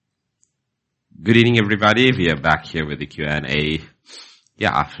Good evening, everybody. We are back here with the Q&A.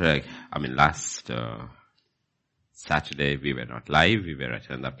 Last Saturday we were not live. We were at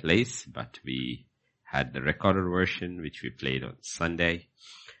another place, but we had the recorded version, which we played on Sunday.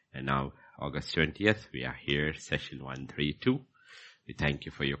 And now, August 20th, we are here, session 132. We thank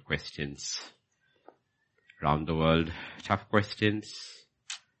you for your questions. Around the world, tough questions,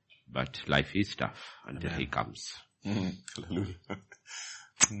 but life is tough until He comes. Hallelujah.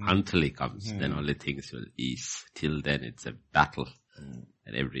 Until He comes, then only things will ease. Till then, it's a battle.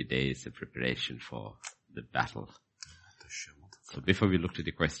 And every day is a preparation for the battle. So before we look to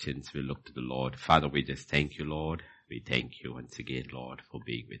the questions, we look to the Lord. Father, we just thank you, Lord. We thank you once again, Lord, for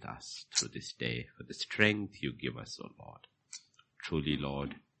being with us through this day, for the strength you give us, O Lord. Truly,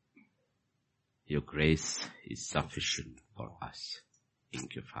 Lord, your grace is sufficient for us.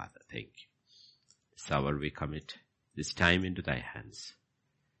 Thank you, Father. Thank you. This hour we commit this time into thy hands.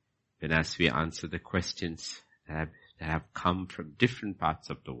 And as we answer the questions that have come from different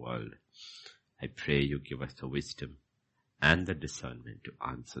parts of the world, I pray you give us the wisdom and the discernment to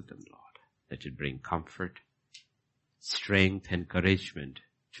answer them, Lord. That it bring comfort, strength, encouragement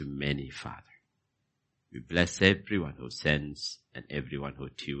to many, Father. We bless everyone who sends and everyone who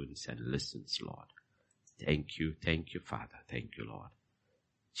tunes and listens, Lord. Thank you, Father. Thank you, Lord.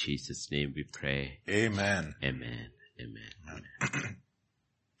 In Jesus' name we pray. Amen. Amen. Amen. Amen.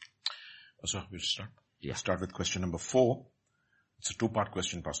 So we'll start. Yeah. Start with question number 4. It's a 2-part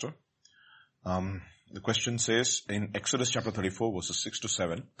question, Pastor. The question says in Exodus chapter 34, verses 6 to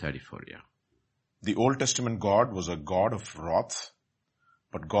 7. 34, yeah. The Old Testament God was a God of wrath,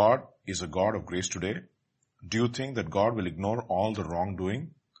 but God is a God of grace today. Do you think that God will ignore all the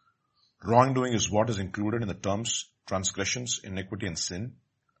wrongdoing? Wrongdoing is what is included in the terms transgressions, iniquity, and sin.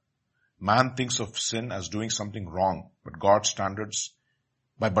 Man thinks of sin as doing something wrong, but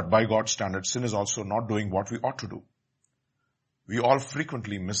by God's standards, sin is also not doing what we ought to do. We all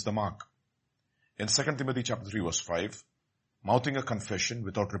frequently miss the mark. In 2 Timothy chapter 3 verse 5, mouthing a confession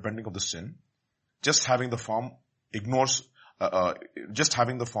without repenting of the sin, just having the form ignores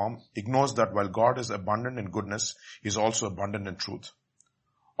that while God is abundant in goodness, He is also abundant in truth.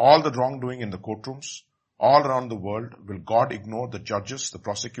 All the wrongdoing in the courtrooms, all around the world, will God ignore the judges, the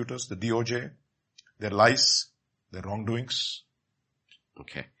prosecutors, the DOJ, their lies, their wrongdoings?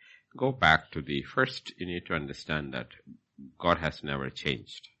 Okay. Go back to the first, you need to understand that God has never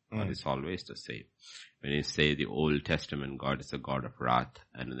changed. God is always the same. When you say the Old Testament, God is a God of wrath,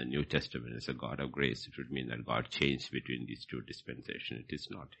 and in the New Testament is a God of grace, it would mean that God changed between these two dispensations. It is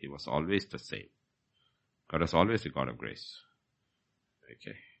not. He was always the same. God is always a God of grace.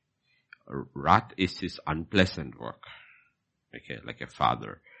 Okay. Wrath is His unpleasant work. Okay. Like a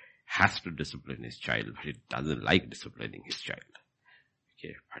father has to discipline his child, but he doesn't like disciplining his child.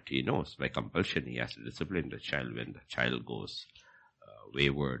 Okay, but he knows by compulsion he has to discipline the child when the child goes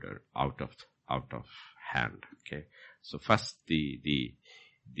wayward or out of hand. Okay, so first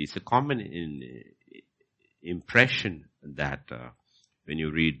there's a common impression that when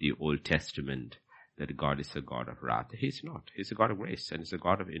you read the Old Testament that God is a God of wrath. He's not. He's a God of grace and He's a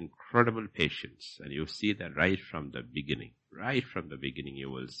God of incredible patience. And you see that right from the beginning. Right from the beginning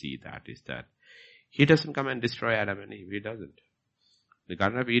you will see that is that He doesn't come and destroy Adam and Eve. He doesn't. The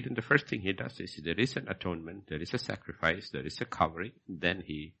Garden of Eden, the first thing He does is there is an atonement, there is a sacrifice, there is a covering, then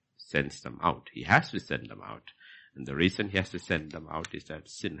He sends them out. He has to send them out. And the reason He has to send them out is that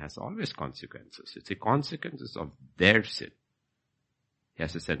sin has always consequences. It's the consequences of their sin. He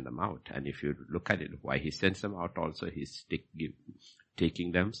has to send them out. And if you look at it, why He sends them out also, He's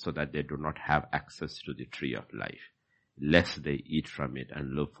taking them so that they do not have access to the tree of life, lest they eat from it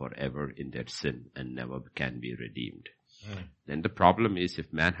and live forever in their sin and never can be redeemed. Then the problem is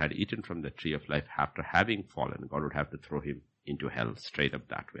if man had eaten from the tree of life after having fallen, God would have to throw him into hell straight up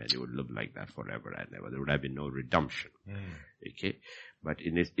that way, and he would live like that forever and ever. There would have been no redemption. Okay, but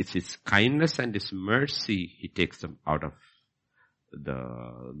it's His kindness and His mercy He takes them out of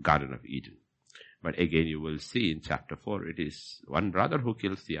the Garden of Eden. But again, you will see in chapter 4, it is one brother who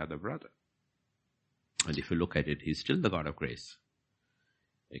kills the other brother. And if you look at it, He's still the God of grace.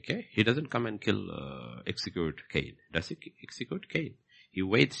 Okay, He doesn't come and execute Cain. Does He execute Cain? He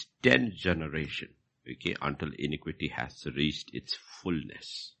waits 10 generations, okay, until iniquity has reached its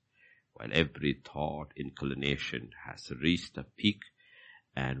fullness. While every thought, inclination has reached the peak,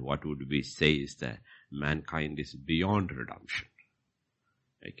 and what would we say is that mankind is beyond redemption.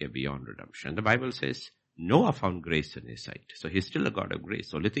 Okay, beyond redemption. And the Bible says Noah found grace in His sight. So He's still a God of grace.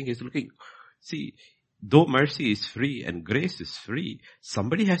 The only thing He's looking, see, though mercy is free and grace is free,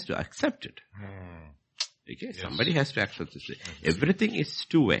 somebody has to accept it. Okay, yes. Somebody has to accept it. Everything is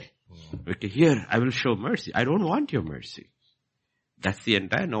two-way. Okay, here I will show mercy. I don't want your mercy. That's the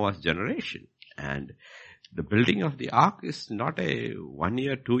entire Noah's generation. And the building of the ark is not a 1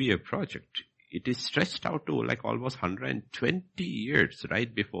 year, 2 year project. It is stretched out to like almost 120 years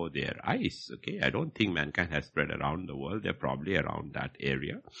right before their eyes. Okay, I don't think mankind has spread around the world. They're probably around that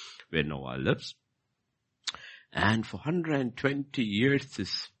area where Noah lives. And for 120 years,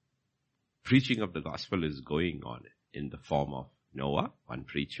 this preaching of the gospel is going on in the form of Noah, one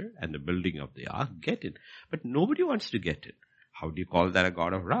preacher, and the building of the ark. Get in. But nobody wants to get in. How do you call that a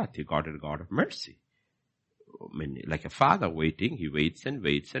God of wrath? You call it a God of mercy. I mean, like a father waiting, he waits and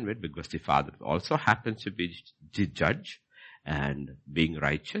waits and waits because the father also happens to be the judge and being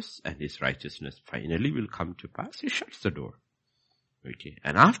righteous, and his righteousness finally will come to pass. He shuts the door. Okay.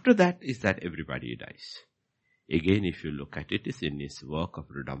 And after that is that everybody dies. Again, if you look at it, it's in his work of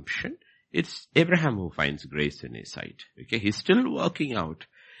redemption. It's Abraham who finds grace in his sight. Okay. He's still working out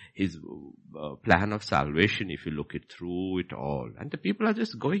his plan of salvation if you look it through it all. And the people are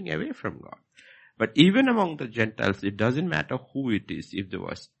just going away from God. But even among the Gentiles, it doesn't matter who it is. If there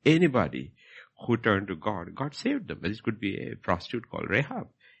was anybody who turned to God, God saved them. But it could be a prostitute called Rahab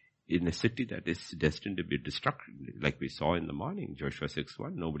in a city that is destined to be destructive. Like we saw in the morning, Joshua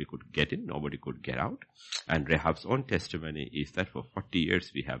 6:1, nobody could get in, nobody could get out. And Rahab's own testimony is that for 40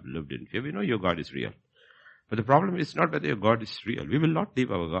 years we have lived in fear. We know your God is real. But the problem is not whether your God is real. We will not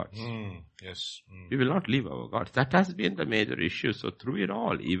leave our gods. Yes. We will not leave our gods. That has been the major issue. So through it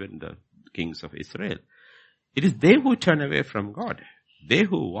all, even the kings of Israel, it is they who turn away from God. They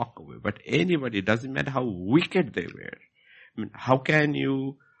who walk away. But anybody, it doesn't matter how wicked they were. I mean, how can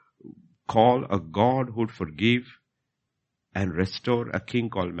you call a God who would forgive and restore a king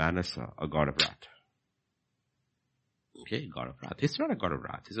called Manasseh a God of wrath? Okay, God of wrath. He's not a God of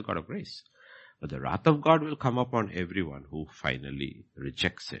wrath. He's a God of grace. But the wrath of God will come upon everyone who finally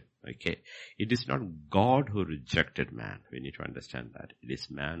rejects him. Okay. It is not God who rejected man. We need to understand that. It is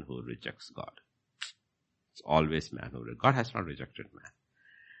man who rejects God. It's always man who rejects. God has not rejected man.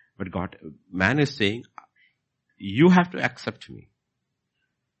 But man is saying, you have to accept me.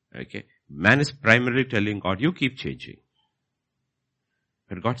 Okay. Man is primarily telling God, you keep changing.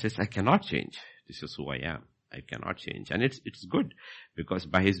 But God says, I cannot change. This is who I am. I cannot change. And it's good because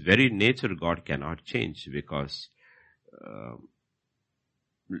by his very nature, God cannot change because,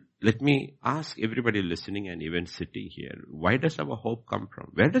 let me ask everybody listening and even sitting here, why does our hope come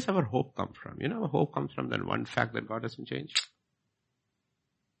from? Where does our hope come from? You know, our hope comes from that one fact that God doesn't change.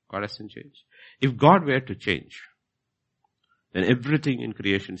 God doesn't change. If God were to change, then everything in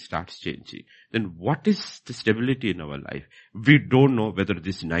creation starts changing. Then what is the stability in our life? We don't know whether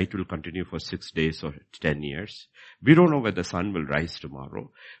this night will continue for 6 days or 10 years. We don't know whether the sun will rise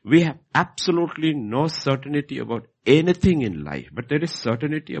tomorrow. We have absolutely no certainty about anything in life. But there is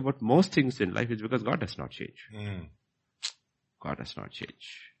certainty about most things in life. It's because God does not change. God does not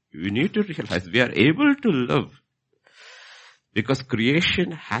change. We need to realize we are able to live because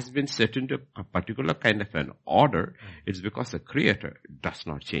creation has been set into a particular kind of an order. It's because the creator does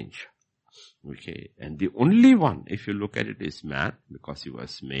not change. Okay. And the only one, if you look at it, is man, because he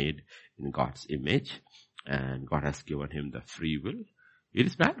was made in God's image and God has given him the free will. It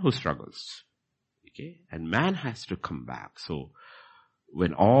is man who struggles. Okay. And man has to come back. So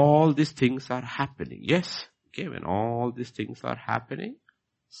when all these things are happening, yes. Okay. When all these things are happening,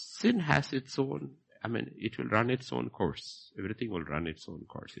 sin has its own, it will run its own course. Everything will run its own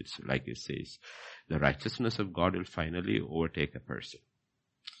course. It's like it says, the righteousness of God will finally overtake a person.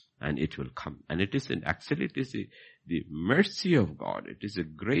 And it will come. And it is the mercy of God. It is the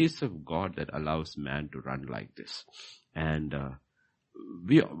grace of God that allows man to run like this. And,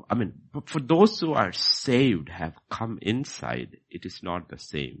 for those who are saved, have come inside, it is not the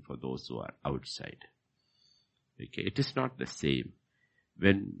same for those who are outside. Okay, it is not the same.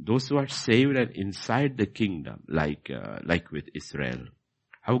 When those who are saved and inside the kingdom, like with Israel,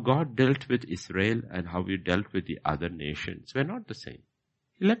 how God dealt with Israel and how he dealt with the other nations were not the same.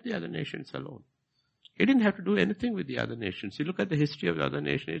 He left the other nations alone. He didn't have to do anything with the other nations. You look at the history of the other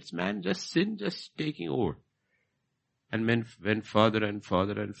nations, it's man sin taking over. And men went further and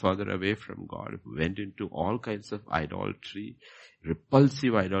further and further away from God, went into all kinds of idolatry,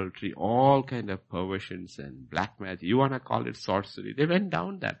 repulsive idolatry, all kind of perversions and black magic. You want to call it sorcery. They went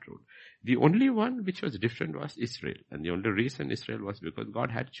down that road. The only one which was different was Israel. And the only reason Israel was because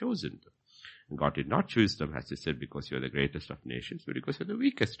God had chosen them. And God did not choose them, as he said, because you're the greatest of nations, but because you're the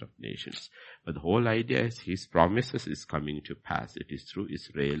weakest of nations. But the whole idea is his promises is coming to pass. It is through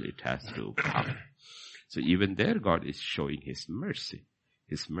Israel it has to come. So even there God is showing his mercy.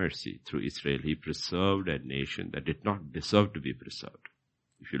 His mercy through Israel. He preserved a nation that did not deserve to be preserved.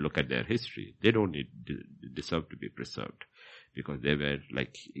 If you look at their history, they don't deserve to be preserved. Because they were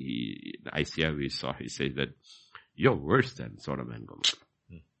like, in Isaiah we saw, he says that, you're worse than Sodom and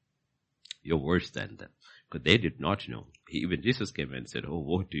Gomorrah. You're worse than them. Because they did not know. Even Jesus came and said, oh,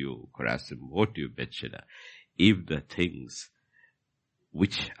 woe to you, Chorazin, woe to you, Bethsaida. If the things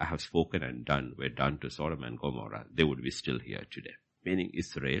which I have spoken and done were done to Sodom and Gomorrah, they would be still here today. Meaning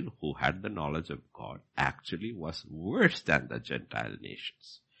Israel, who had the knowledge of God, actually was worse than the Gentile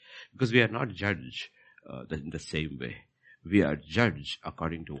nations. Because we are not judged in the same way. We are judged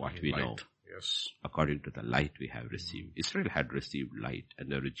according to what we know. Yes. According to the light we have received. Israel had received light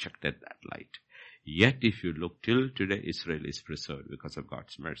and they rejected that light. Yet if you look till today, Israel is preserved because of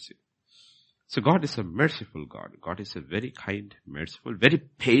God's mercy. So God is a merciful God. God is a very kind, merciful, very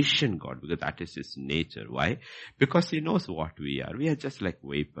patient God, because that is His nature. Why? Because He knows what we are. We are just like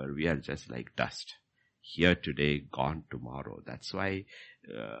vapor. We are just like dust. Here today, gone tomorrow. That's why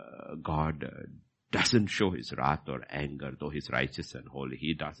God doesn't show His wrath or anger, though He's righteous and holy.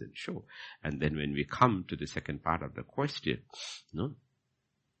 He doesn't show. And then when we come to the second part of the question, 2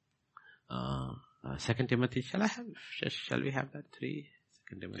 Timothy, shall we have that 3?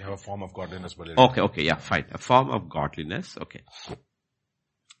 2 Timothy. You have a form of godliness, but Okay, yeah, fine. A form of godliness, okay.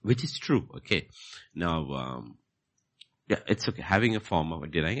 Which is true, okay. Now, yeah, it's okay. Having a form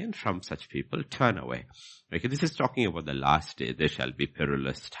of denying, and from such people, turn away. Okay, this is talking about the last day. There shall be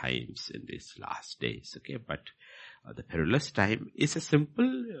perilous times in these last days, okay. But the perilous time is a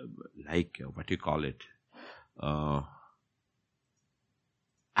simple, what do you call it?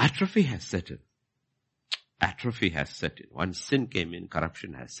 Atrophy has set in. Atrophy has set in. Once sin came in,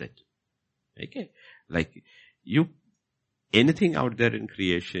 corruption has set in. Okay? Like, anything out there in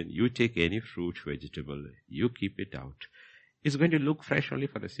creation, you take any fruit, vegetable, you keep it out, it's going to look fresh only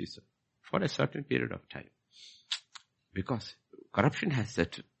for a season, for a certain period of time. Because corruption has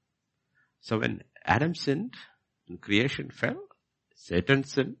set in. So when Adam sinned and creation fell, Satan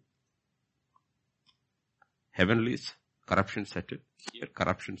sinned, heavenlies, corruption set in. Here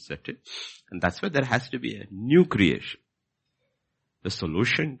corruption set in. And that's why there has to be a new creation. The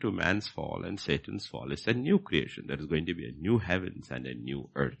solution to man's fall and Satan's fall is a new creation. There is going to be a new heavens and a new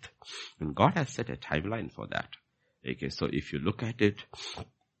earth. And God has set a timeline for that. Okay, so if you look at it,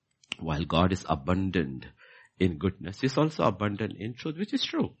 while God is abundant in goodness, He's also abundant in truth, which is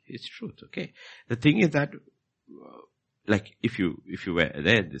true. It's truth, okay? The thing is that, like if you were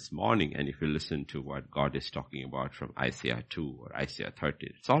there this morning and if you listen to what God is talking about from Isaiah 2 or Isaiah 30,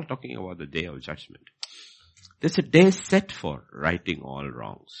 it's all talking about the day of judgment. There's a day set for righting all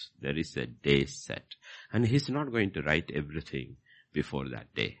wrongs. There is a day set. And He's not going to right everything before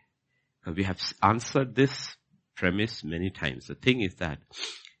that day. We have answered this premise many times. The thing is that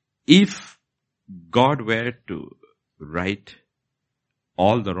if God were to right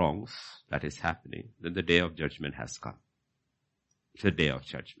all the wrongs that is happening, then the day of judgment has come. It's a day of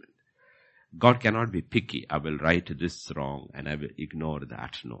judgment. God cannot be picky. I will right this wrong and I will ignore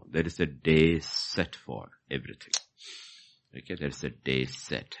that. No, there is a day set for everything. Okay, there is a day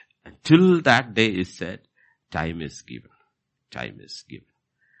set. Until that day is set, time is given. Time is given.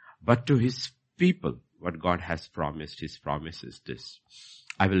 But to His people, what God has promised, His promise is this: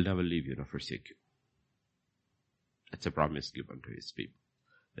 I will never leave you nor forsake you. That's a promise given to His people.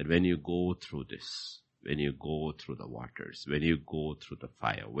 That when you go through this, when you go through the waters, when you go through the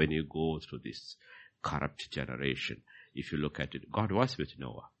fire, when you go through this corrupt generation, if you look at it, God was with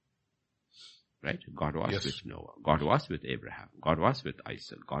Noah. Right? God was with Noah. God was with Abraham. God was with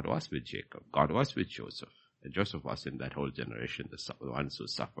Isaac. God was with Jacob. God was with Joseph. And Joseph was in that whole generation, the ones who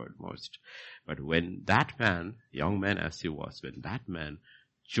suffered most. But when that man, young man as he was, when that man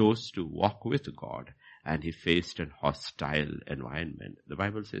chose to walk with God, and he faced an hostile environment, the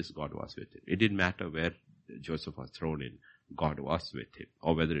Bible says God was with him. It didn't matter where Joseph was thrown in, God was with him.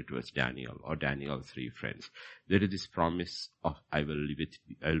 Or whether it was Daniel or Daniel's 3 friends. There is this promise of, I will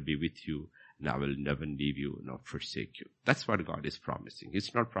be with you, and I will never leave you nor forsake you. That's what God is promising.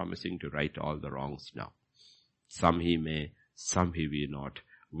 He's not promising to right all the wrongs now. Some He may, some He will not.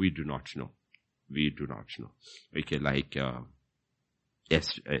 We do not know. We do not know. Okay, like,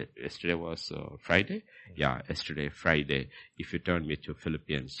 yesterday was Friday? Yeah, yesterday, Friday. If you turn me to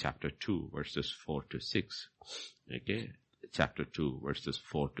Philippians chapter 2, verses 4 to 6. Okay, chapter 2, verses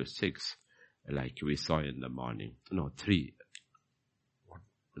 4 to 6. Like we saw in the morning. No, 3.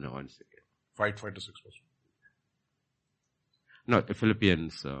 No, 1 second. 5 to 6 verse. No,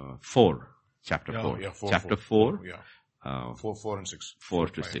 Philippians 4, chapter 4. Yeah, 4. Chapter 4. Yeah. 4 and 6. 4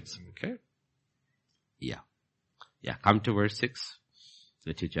 to 6. Okay. Yeah. Yeah, come to verse 6.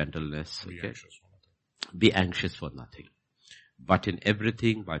 Let your gentleness, okay? Be anxious for nothing. But in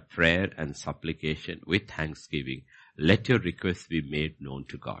everything by prayer and supplication with thanksgiving, let your requests be made known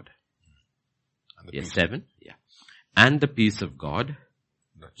to God. Yes, 7. Yeah. And the peace of God,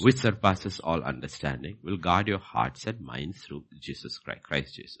 which surpasses all understanding, will guard your hearts and minds through Jesus Christ,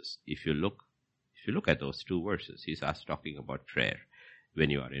 Christ Jesus. If you look at those 2 verses, he's talking about prayer when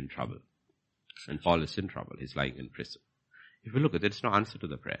you are in trouble. And Paul is in trouble. He's lying in prison. If you look at it, there's no answer to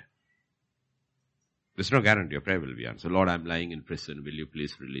the prayer. There's no guarantee your prayer will be answered. Lord, I'm lying in prison. Will you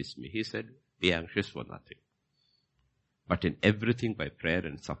please release me? He said, be anxious for nothing. But in everything by prayer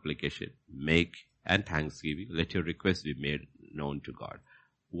and supplication, make and thanksgiving, let your requests be made known to God.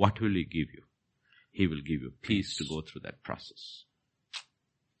 What will he give you? He will give you peace to go through that process.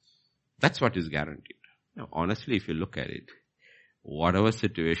 That's what is guaranteed. Now, honestly, if you look at it, whatever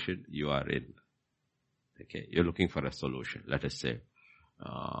situation you are in, okay, you're looking for a solution. Let us say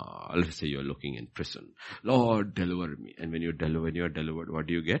you're looking in prison. Lord, deliver me. And when you're delivered, what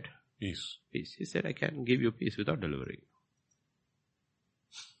do you get? Peace. Peace. He said, I can give you peace without delivering you.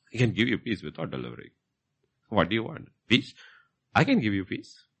 I can give you peace without delivering. What do you want? Peace? I can give you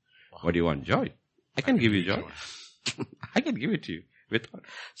peace. Wow. What do you want? Joy? I can give you joy. I can give it to you without.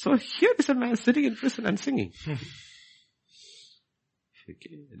 So here is a man sitting in prison and singing.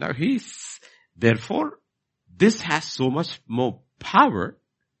 Okay. Now therefore, this has so much more power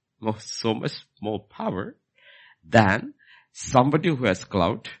than somebody who has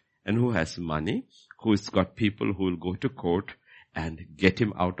clout and who has money, who's got people who will go to court and get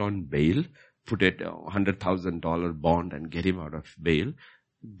him out on bail, put it $100,000 bond and get him out of bail,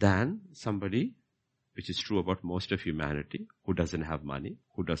 than somebody, which is true about most of humanity, who doesn't have money,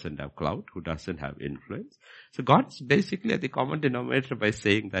 who doesn't have clout, who doesn't have influence. So God's basically at the common denominator by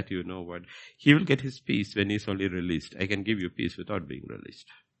saying that, you know what, he will get his peace when he's only released. I can give you peace without being released.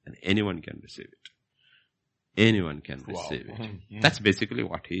 And anyone can receive it. Anyone can receive it. That's basically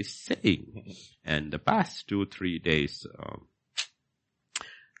what he's saying. And the past 2-3 days,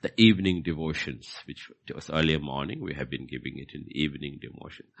 the evening devotions, which was earlier morning, we have been giving it in the evening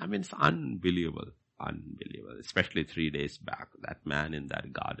devotion. I mean, it's unbelievable, especially 3 days back, that man in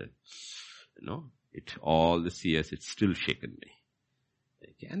that garden, all the years, it's still shaken me.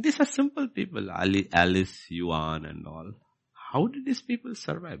 Okay. And these are simple people, Alice, Yuan and all. How did these people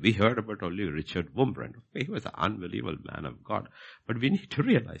survive? We heard about only Richard Wurmbrand. He was an unbelievable man of God. But we need to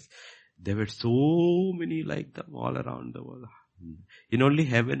realize there were so many like them all around the world. In only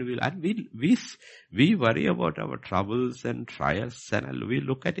heaven and we worry about our troubles and trials, and we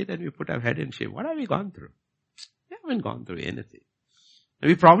look at it and we put our head in shame. What have we gone through? We haven't gone through anything. And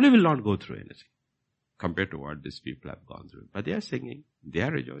we probably will not go through anything compared to what these people have gone through. But they are singing, they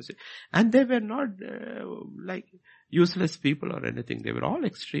are rejoicing. And they were not like useless people or anything. They were all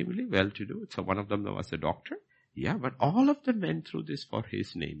extremely well-to-do. So one of them was a doctor. Yeah, but all of them went through this for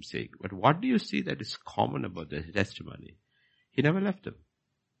his name's sake. But what do you see that is common about their testimony? He never left them.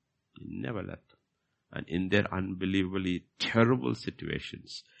 He never left them. And in their unbelievably terrible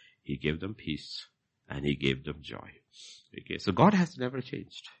situations, he gave them peace and he gave them joy. Okay, so God has never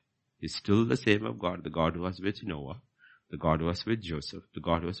changed. He's still the same of God, the God who was with Noah, the God who was with Joseph, the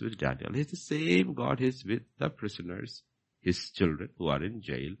God who was with Daniel. He's the same God who is with the prisoners, his children who are in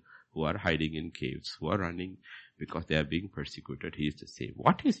jail, who are hiding in caves, who are running because they are being persecuted. He is the same.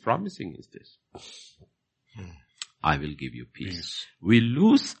 What he's promising is this. I will give you peace. We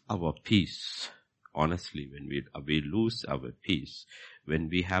lose our peace, honestly, when we lose our peace, when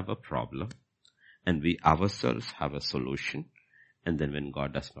we have a problem and we ourselves have a solution, and then when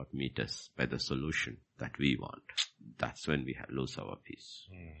God does not meet us by the solution that we want, that's when we lose our peace.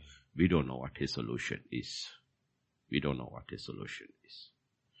 We don't know what his solution is.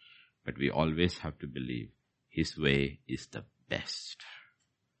 But we always have to believe his way is the best,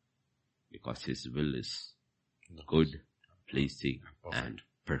 because his will is good, pleasing, and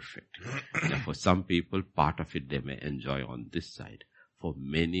perfect. Now, for some people, part of it they may enjoy on this side. For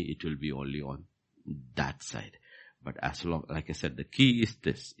many, it will be only on that side. But as long, like I said, the key is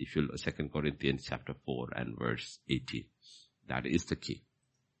this. If you look 2 Corinthians chapter 4 and verse 18, that is the key.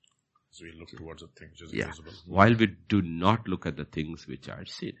 So we look towards the things which is invisible. While we do not look at the things which are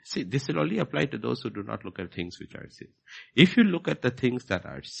seen. See, this will only apply to those who do not look at things which are seen. If you look at the things that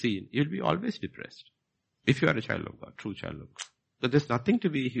are seen, you'll be always depressed. If you are a child of God, true child of God. So there's nothing to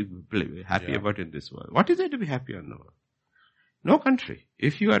be happy about in this world. What is there to be happy on the world? No country.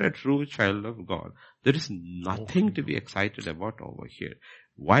 If you are a true child of God, there is nothing to be excited about over here.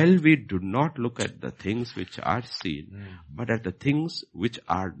 While we do not look at the things which are seen, but at the things which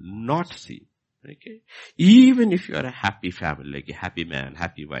are not seen. Okay? Even if you are a happy family, like a happy man,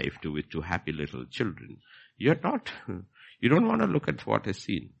 happy wife, with two happy little children, you're You don't want to look at what is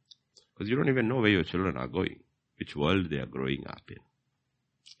seen, because you don't even know where your children are going, which world they are growing up in.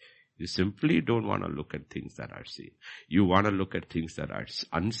 You simply don't want to look at things that are seen. You want to look at things that are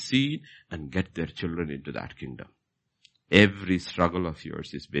unseen and get their children into that kingdom. Every struggle of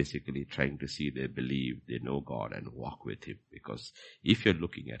yours is basically trying to see they believe, they know God and walk with Him. Because if you're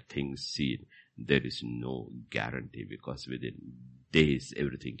looking at things seen, there is no guarantee, because within days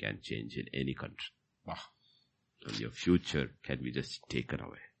everything can change in any country. Wow. And your future can be just taken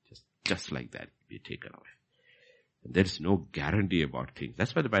away. Just like that, be taken away. And there is no guarantee about things.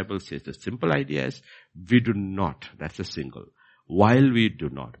 That's why the Bible says the simple idea is we do not. That's a single. While we do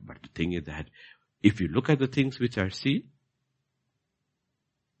not. But the thing is that if you look at the things which are seen,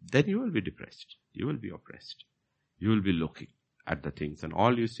 then you will be depressed. You will be oppressed. You will be looking at the things and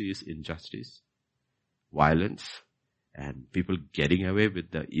all you see is injustice, violence, and people getting away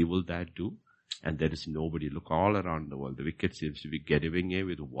with the evil that do. And there is nobody. Look all around the world. The wicked seems to be getting away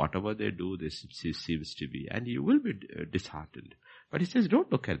with whatever they do. This seems to be. And you will be disheartened. But he says,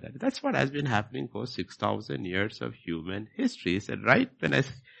 don't look at that. That's what has been happening for 6,000 years of human history. He said, right when I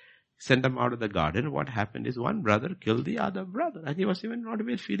sent them out of the garden, what happened is one brother killed the other brother. And he was even not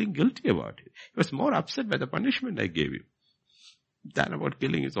even feeling guilty about it. He was more upset by the punishment I gave him than about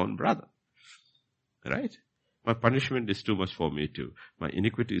killing his own brother. Right? My punishment is too much for me to, my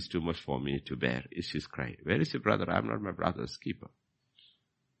iniquity is too much for me to bear, is his cry. Where is your brother? I am not my brother's keeper.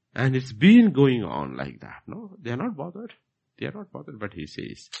 And it's been going on like that, no? They are not bothered. They are not bothered, but he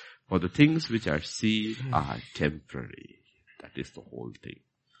says, for the things which are seen are temporary. That is the whole thing.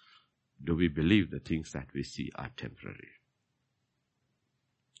 Do we believe the things that we see are temporary?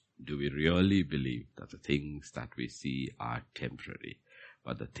 Do we really believe that the things that we see are temporary,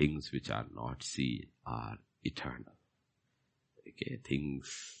 but the things which are not seen are eternal? Okay,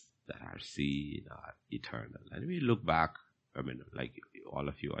 things that are seen are eternal. And we look back, I mean, like all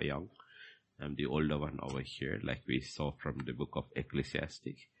of you are young. I'm the older one over here, like we saw from the book of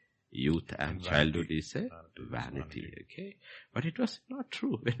Ecclesiastes. Youth and childhood is a vanity, okay? But it was not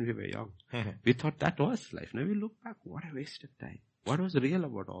true when we were young. We thought that was life. Now we look back, what a waste of time. What was real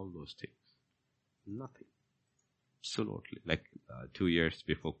about all those things? Nothing. Absolutely. Like 2 years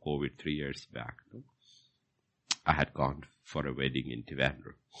before COVID, 3 years back, no? I had gone for a wedding in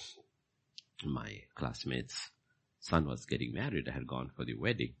Trivandrum. My classmate's son was getting married. I had gone for the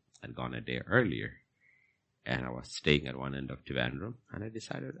wedding. I'd gone a day earlier. And I was staying at one end of Trivandrum. And I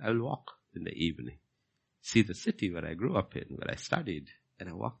decided I will walk in the evening. See the city where I grew up in, where I studied. And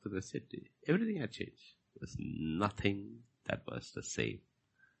I walked through the city. Everything had changed. There was nothing that was the same.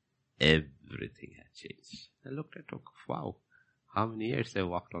 Everything had changed. I looked at it, wow. How many years I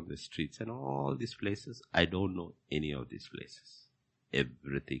walked on the streets and all these places. I don't know any of these places.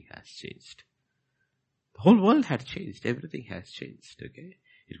 Everything has changed. The whole world had changed. Everything has changed, okay?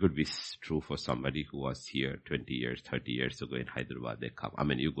 It could be true for somebody who was here 20 years, 30 years ago in Hyderabad. They come. I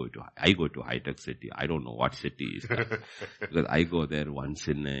mean, I go to high-tech city. I don't know what city is that. Because I go there once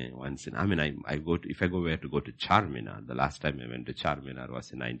in, I go to, if I go where to go to Charminar, the last time I went to Charminar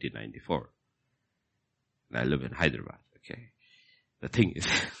was in 1994. And I live in Hyderabad, okay? The thing is,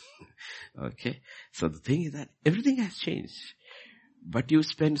 okay? So the thing is that everything has changed. But you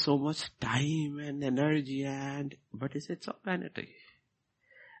spend so much time and energy but it's all vanity.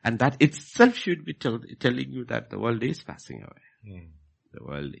 And that itself should be telling you that the world is passing away. The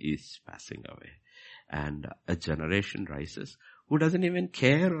world is passing away. And a generation rises who doesn't even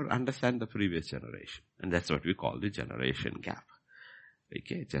care or understand the previous generation. And that's what we call the generation gap.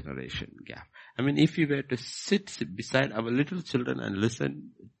 Okay, generation gap. I mean, if you were to sit beside our little children and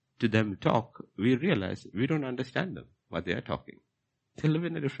listen to them talk, we realize we don't understand them, what they are talking. They live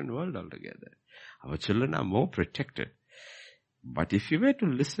in a different world altogether. Our children are more protected. But if you were to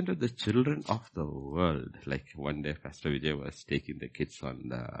listen to the children of the world, like one day Pastor Vijay was taking the kids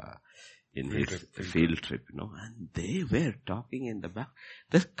on his field trip, and they were talking in the back.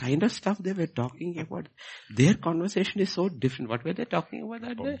 The kind of stuff they were talking about, their conversation is so different. What were they talking about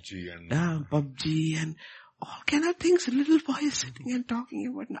that day? PUBG and all kind of things. Little boys sitting and talking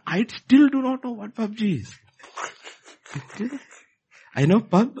about. I still do not know what PUBG is. I know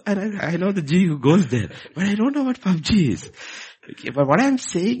pub and I know the G who goes there, but I don't know what PUBG is. Okay, but what I'm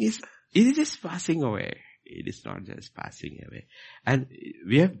saying is, it is just passing away. It is not just passing away. And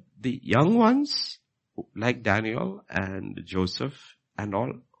we have the young ones, like Daniel and Joseph and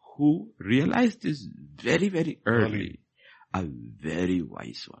all, who realized this very, very early, are very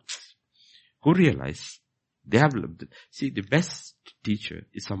wise ones. Who realize they have lived. See, the best teacher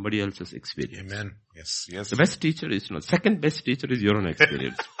is somebody else's experience. Amen. Yes, yes. The best teacher is not. Second best teacher is your own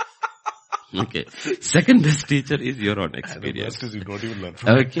experience. Okay. Second best teacher is your own And the experience. best is you don't even learn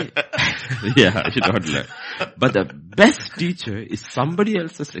from it. Okay. Yeah, you don't learn. But the best teacher is somebody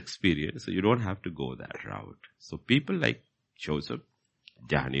else's experience, so you don't have to go that route. So people like Joseph,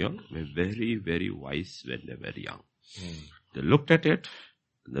 Daniel were very, very wise when they were young. They looked at it,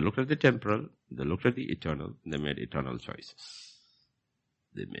 they looked at the temporal, they looked at the eternal, and they made eternal choices.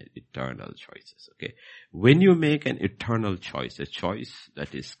 They made eternal choices, okay? When you make an eternal choice, a choice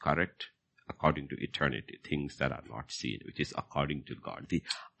that is correct according to eternity, things that are not seen, which is according to God, the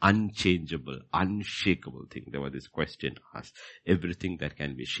unchangeable, unshakable thing. There was this question asked, everything that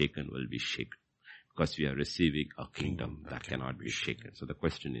can be shaken will be shaken, because we are receiving a kingdom that cannot be shaken. So the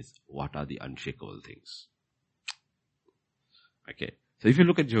question is, what are the unshakable things? Okay. So if you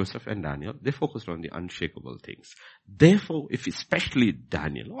look at Joseph and Daniel, they focused on the unshakable things. Therefore, if especially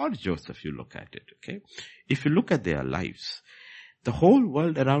Daniel or Joseph, you look at it, okay? If you look at their lives, the whole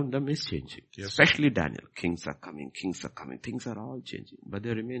world around them is changing. Yes. Especially Daniel. Kings are coming, things are all changing. But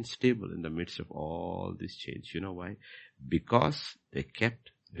they remain stable in the midst of all this change. You know why? Because they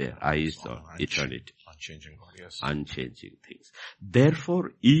kept their eyes on eternity. Unchanging God, yes. Unchanging things.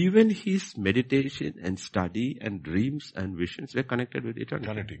 Therefore, even his meditation and study and dreams and visions were connected with eternity.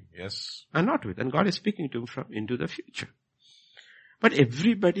 Eternity, yes. And not with. And God is speaking to him from into the future. But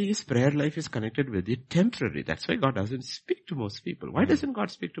everybody's prayer life is connected with the temporary. That's why God doesn't speak to most people. Why doesn't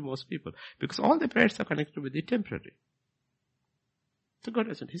God speak to most people? Because all the prayers are connected with the temporary. So God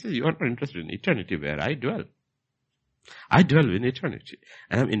doesn't. He says, you are not interested in eternity where I dwell. I dwell in eternity.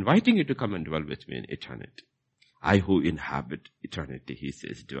 And I'm inviting you to come and dwell with me in eternity. I who inhabit eternity, he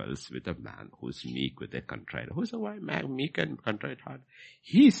says, dwells with a man who's meek with a contrite. Who's a meek and contrite heart?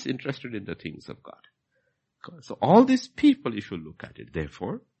 He's interested in the things of God. So all these people, if you look at it,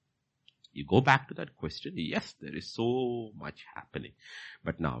 therefore, you go back to that question. Yes, there is so much happening.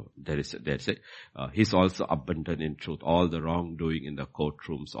 But now he's also abundant in truth. All the wrongdoing in the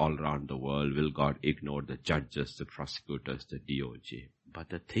courtrooms all around the world, will God ignore the judges, the prosecutors, the DOJ? But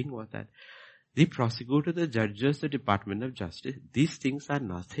the thing was that the prosecutor, the judges, the Department of Justice, these things are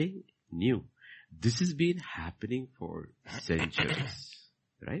nothing new. This has been happening for centuries,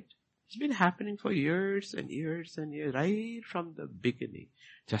 right? It's been happening for years and years and years, right from the beginning.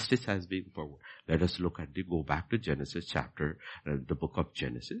 Justice has been forward. Let us go back to Genesis chapter, the book of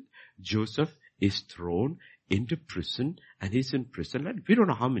Genesis. Joseph is thrown into prison and he's in prison. And we don't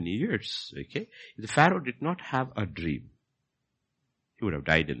know how many years, okay? The Pharaoh did not have a dream. He would have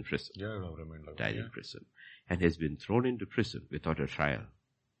died in prison. Yeah, it would have remained like died in prison. And has been thrown into prison without a trial.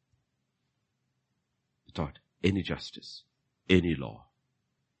 Without any justice, any law.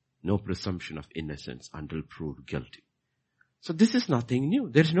 No presumption of innocence until proved guilty. So this is nothing new.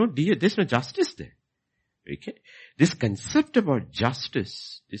 There's no justice there. Okay? This concept about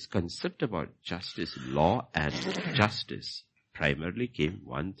justice, law and justice, primarily came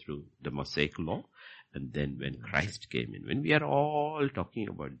one through the Mosaic law, and then when Christ came in. When we are all talking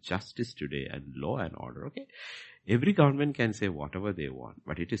about justice today and law and order, okay? Every government can say whatever they want,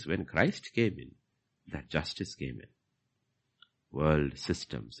 but it is when Christ came in that justice came in. World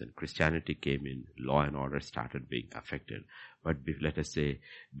systems and Christianity came in, law and order started being affected. But let us say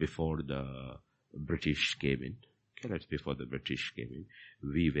before the British came in, before the British came in,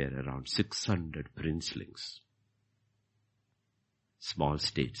 we were around 600 princelings. Small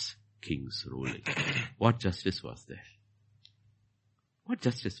states, kings ruling. What justice was there? What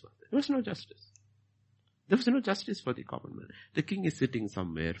justice was there? There was no justice. There was no justice for the common man. The king is sitting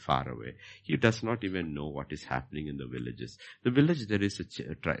somewhere far away. He does not even know what is happening in the villages. The village, there is a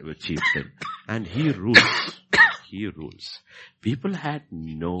chieftain, and he rules. He rules. People had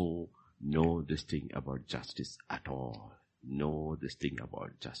no this thing about justice at all. No this thing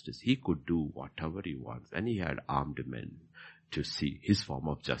about justice. He could do whatever he wants, and he had armed men to see his form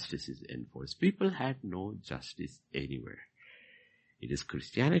of justice is enforced. People had no justice anywhere. It is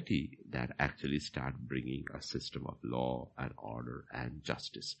Christianity that actually started bringing a system of law and order and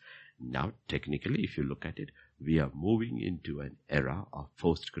justice. Now, technically, if you look at it, we are moving into an era of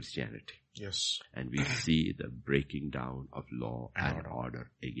post-Christianity. Yes. And we see the breaking down of law and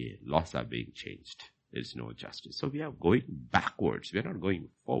order again. Laws are being changed. There's no justice. So we are going backwards. We are not going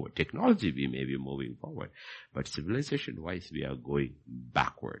forward. Technology, we may be moving forward. But civilization-wise, we are going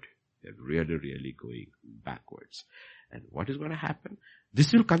backward. We are really, really going backwards. And what is going to happen?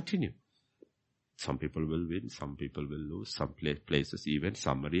 This will continue. Some people will win, some people will lose, some places even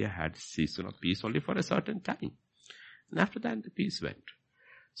Samaria had season of peace only for a certain time. And after that the peace went.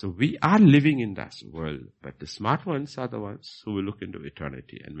 So we are living in that world, but the smart ones are the ones who will look into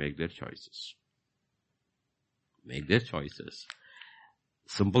eternity and make their choices. Make their choices.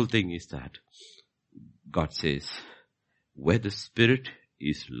 Simple thing is that God says, where the Spirit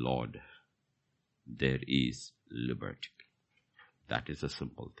is Lord, there is liberty. That is a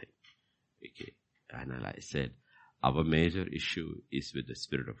simple thing. Okay. And I said, our major issue is with the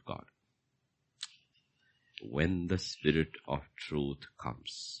Spirit of God. When the Spirit of truth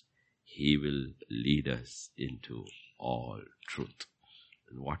comes, He will lead us into all truth.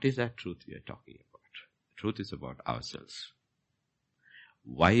 And what is that truth we are talking about? Truth is about ourselves.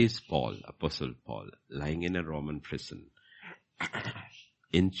 Why is Paul, Apostle Paul, lying in a Roman prison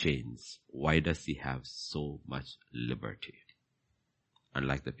in chains? Why does he have so much liberty?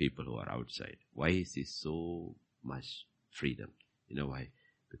 Unlike the people who are outside. Why is he so much freedom? You know why?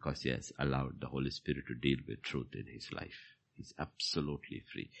 Because he has allowed the Holy Spirit to deal with truth in his life. He's absolutely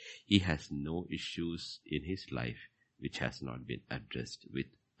free. He has no issues in his life which has not been addressed with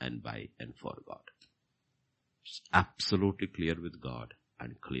and by and for God. It's absolutely clear with God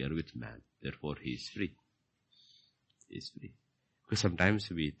and clear with man. Therefore, he is free. He is free. Because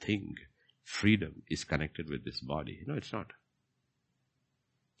sometimes we think freedom is connected with this body. No, it's not.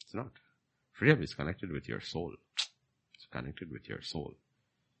 It's not. Freedom is connected with your soul. It's connected with your soul.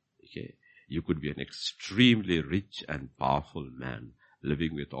 Okay. You could be an extremely rich and powerful man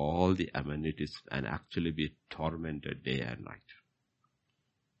living with all the amenities and actually be tormented day and night.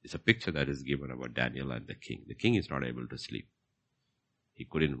 It's a picture that is given about Daniel and the king. The king is not able to sleep. He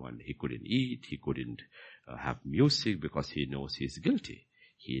couldn't eat, he couldn't have music because he knows he's guilty.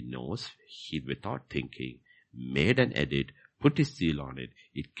 He knows he, without thinking, made an edit, put his seal on it.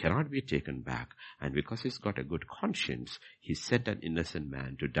 It cannot be taken back. And because he's got a good conscience, he sent an innocent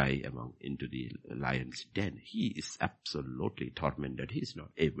man to die into the lion's den. He is absolutely tormented. He is not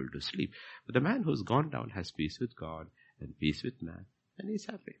able to sleep. But the man who's gone down has peace with God and peace with man, and he's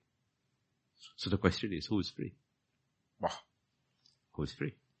happy. So the question is, who is free? Who is free?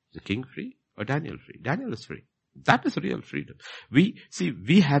 Is the king free or Daniel free? Daniel is free. That is real freedom.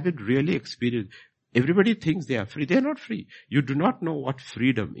 We haven't really experienced. Everybody thinks they are free. They are not free. You do not know what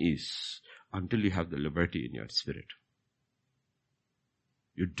freedom is until you have the liberty in your spirit.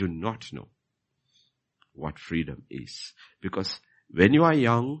 You do not know what freedom is. Because when you are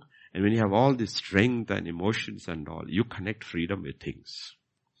young and when you have all this strength and emotions and all, you connect freedom with things.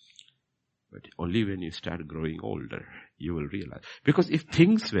 But only when you start growing older, you will realize. Because if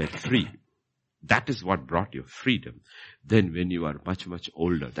things were free, that is what brought you freedom. Then when you are much, much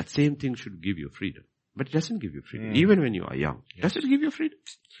older, that same thing should give you freedom. But it doesn't give you freedom. Even when you are young, does it give you freedom?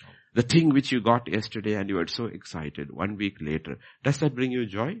 The thing which you got yesterday and you were so excited, 1 week later, does that bring you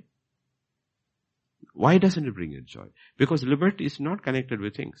joy? Why doesn't it bring you joy? Because liberty is not connected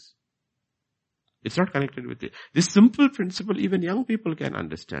with things. It's not connected with it. This simple principle even young people can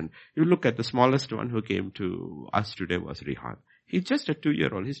understand. You look at the smallest one who came to us today was Rihan. He's just a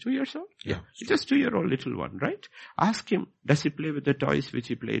 2-year-old. He's 2 years old? Yeah. He's just 2-year-old little one, right? Ask him, does he play with the toys which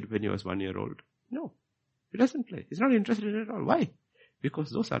he played when he was 1 year old? No. He doesn't play. He's not interested in it at all. Why?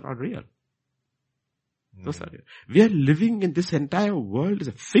 Because those are not real. Those are real. We are living in this entire world is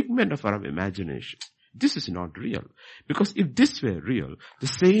a figment of our imagination. This is not real. Because if this were real, the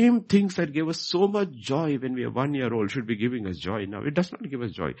same things that gave us so much joy when we are 1 year old should be giving us joy now. It does not give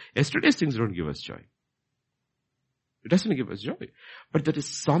us joy. Yesterday's things don't give us joy. It doesn't give us joy. But there is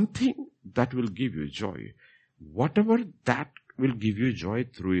something that will give you joy. Whatever that will give you joy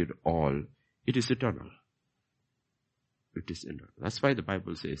through it all, it is eternal. It is eternal. That's why the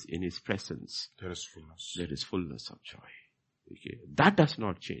Bible says, in His presence, there is fullness. There is fullness of joy. Okay. That does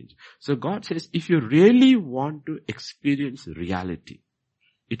not change. So God says, if you really want to experience reality,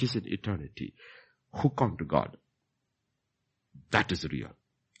 it is in eternity. Hook on to God. That is real.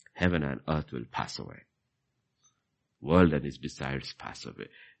 Heaven and earth will pass away. World and its desires pass away.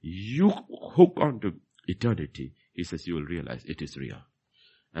 You hook on to eternity, He says you will realize it is real.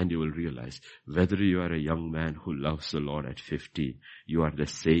 And you will realize whether you are a young man who loves the Lord at 50, you are the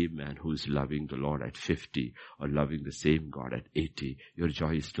same man who is loving the Lord at 50 or loving the same God at 80, your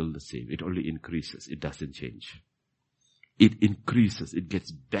joy is still the same. It only increases. It doesn't change. It increases. It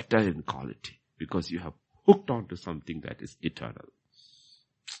gets better in quality because you have hooked on to something that is eternal.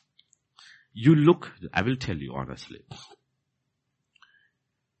 You look, I will tell you honestly,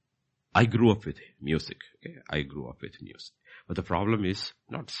 I grew up with music. Okay? I grew up with music. But the problem is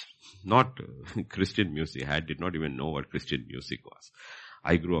not Christian music. I did not even know what Christian music was.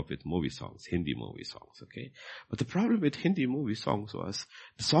 I grew up with movie songs, Hindi movie songs, okay? But the problem with Hindi movie songs was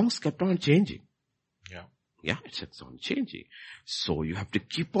the songs kept on changing. Yeah, it kept on changing. So you have to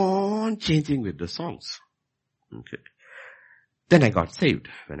keep on changing with the songs. Okay. Then I got saved.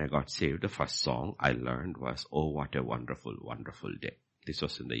 When I got saved, the first song I learned was, "Oh, what a wonderful, wonderful day." This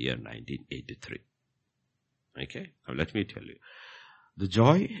was in the year 1983. Okay, now let me tell you. The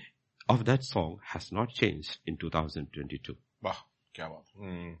joy of that song has not changed in 2022. Bah, kya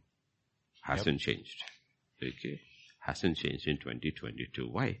baat. Hasn't changed. Okay, hasn't changed in 2022.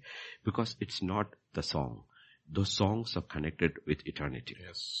 Why? Because it's not the song. Those songs are connected with eternity.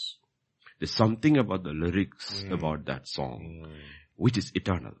 Yes. There's something about the lyrics about that song which is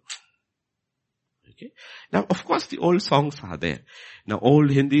eternal. Okay. Now, of course, the old songs are there. Now,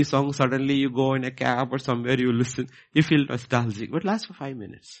 old Hindi songs, suddenly you go in a cab or somewhere, you listen, you feel nostalgic, but lasts for 5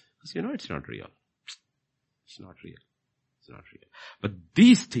 minutes. Because you know it's not real. It's not real. It's not real. But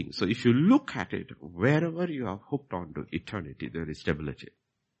these things, so if you look at it, wherever you are hooked onto eternity, there is stability.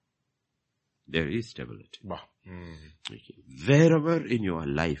 There is stability. Okay. Wherever in your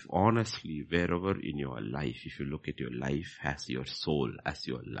life, honestly, wherever in your life, if you look at your life as your soul, as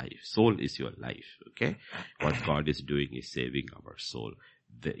your life. Soul is your life, okay? What God is doing is saving our soul.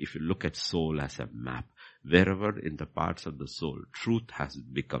 If you look at soul as a map, wherever in the parts of the soul, truth has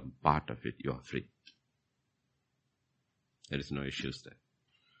become part of it, you are free. There is no issues there.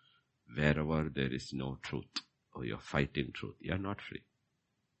 Wherever there is no truth, or you're fighting truth, you're not free.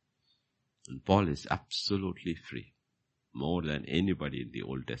 And Paul is absolutely free. More than anybody in the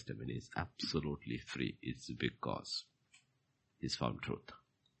Old Testament is absolutely free. It's because he's found truth.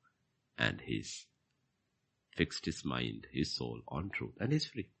 And he's fixed his mind, his soul on truth. And he's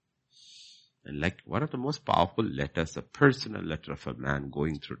free. And like one of the most powerful letters, a personal letter of a man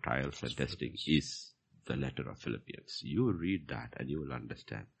going through trials and testing is the letter of Philippians. You read that and you will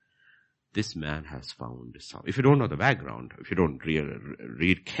understand. This man has found some. If you don't know the background, if you don't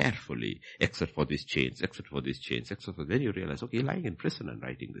read carefully, except for these chains, then you realize, okay, lying in prison and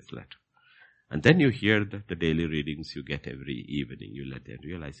writing this letter. And then you hear the daily readings you get every evening. You let them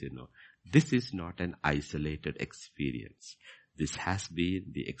realize, this is not an isolated experience. This has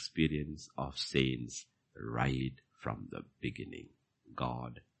been the experience of saints right from the beginning.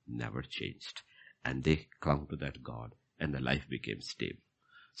 God never changed. And they clung to that God and the life became stable.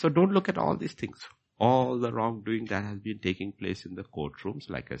 So don't look at all these things. All the wrongdoing that has been taking place in the courtrooms,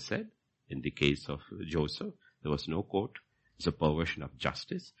 like I said, in the case of Joseph, there was no court. It's a perversion of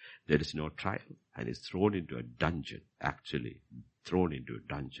justice. There is no trial. And he's thrown into a dungeon,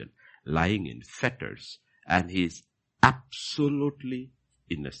 lying in fetters. And he's absolutely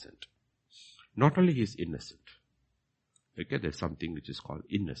innocent. Not only he's innocent. Okay, there's something which is called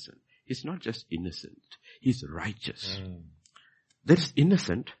innocent. He's not just innocent. He's righteous. There is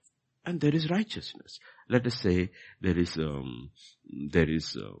innocent and there is righteousness. Let us say there is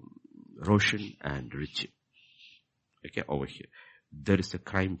Roshan and Richie. Okay, over here. There is a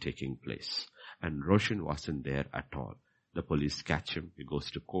crime taking place and Roshan wasn't there at all. The police catch him, he goes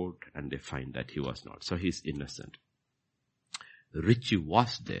to court and they find that he was not. So he's innocent. Richie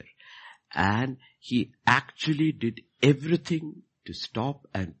was there and he actually did everything to stop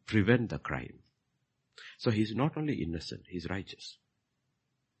and prevent the crime. So he's not only innocent, he's righteous.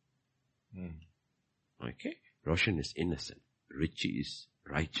 Okay? Roshan is innocent. Richie is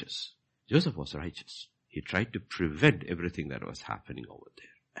righteous. Joseph was righteous. He tried to prevent everything that was happening over there.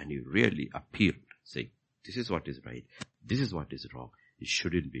 And he really appealed, saying, this is what is right. This is what is wrong. He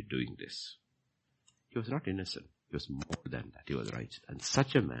shouldn't be doing this. He was not innocent. He was more than that. He was righteous. And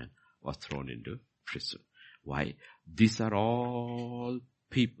such a man was thrown into prison. Why? These are all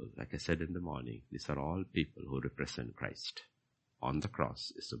people, like I said in the morning, these are all people who represent Christ. On the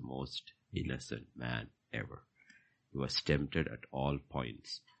cross is the most innocent man ever. He was tempted at all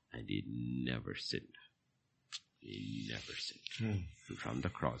points and he never sinned. He never sinned. And from the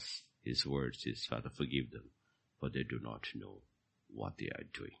cross, his words is, Father, forgive them, for they do not know what they are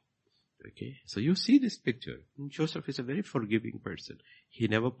doing. Okay, so you see this picture. Joseph is a very forgiving person. He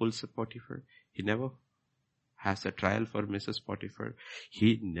never pulls a Potiphar. He never has a trial for Mrs. Potiphar.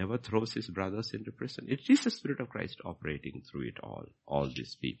 He never throws his brothers into prison. It is the Spirit of Christ operating through it all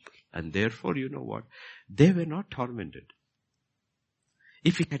these people. And therefore, you know what? They were not tormented.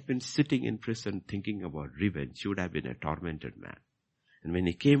 If he had been sitting in prison thinking about revenge, he would have been a tormented man. And when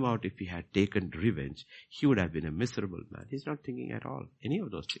he came out, if he had taken revenge, he would have been a miserable man. He's not thinking at all any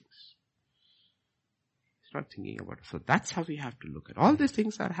of those things. He's not thinking about it. So that's how we have to look at all these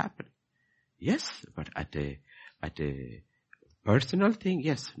things are happening. Yes, but at a personal thing,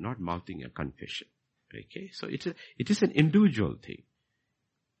 yes, not mouthing a confession. Okay, so it is an individual thing.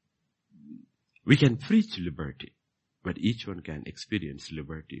 We can preach liberty, but each one can experience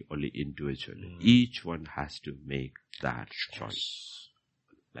liberty only individually. Each one has to make that choice,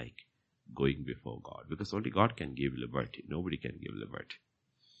 like going before God, because only God can give liberty. Nobody can give liberty.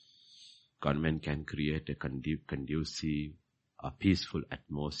 Government can create a conducive a peaceful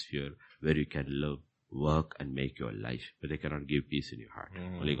atmosphere where you can live, work and make your life. But they cannot give peace in your heart.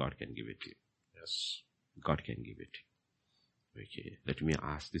 Only God can give it to you. Yes. God can give it to you. Okay, let me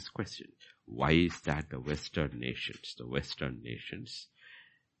ask this question. Why is that the Western nations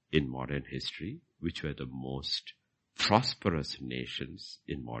in modern history, which were the most prosperous nations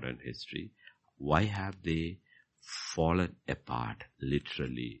in modern history, why have they fallen apart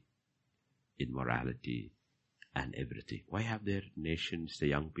literally in morality and everything? Why have their nations, the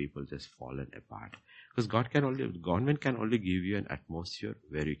young people, just fallen apart? Because government can only give you an atmosphere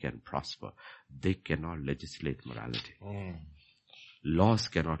where you can prosper. They cannot legislate morality. Laws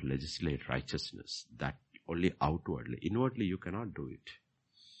cannot legislate righteousness. That only outwardly. Inwardly you cannot do it.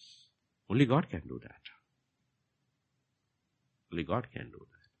 Only God can do that. Only God can do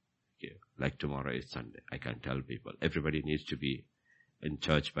that. Okay. Like tomorrow is Sunday. I can tell people, everybody needs to be in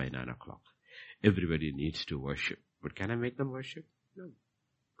church by 9 o'clock. Everybody needs to worship. But can I make them worship? No.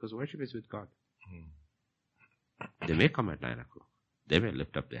 Because worship is with God. They may come at 9 o'clock. They may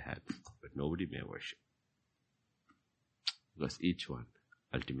lift up their hands. But nobody may worship. Because each one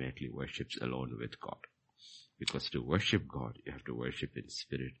ultimately worships alone with God. Because to worship God, you have to worship in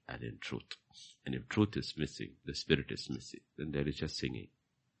spirit and in truth. And if truth is missing, the spirit is missing, then there is just singing.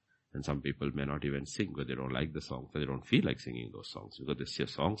 And some people may not even sing because they don't like the songs, or they don't feel like singing those songs because the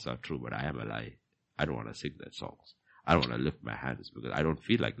songs are true, but I am a lie. I don't want to sing that songs. I don't want to lift my hands because I don't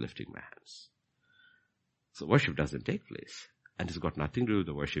feel like lifting my hands. So worship doesn't take place. And it's got nothing to do with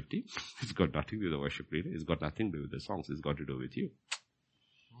the worship team. It's got nothing to do with the worship leader. It's got nothing to do with the songs. It's got to do with you.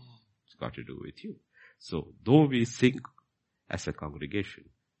 It's got to do with you. So though we sing as a congregation,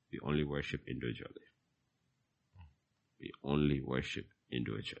 we only worship individually. We only worship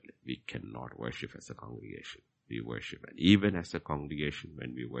individually. We cannot worship as a congregation. We worship. And even as a congregation,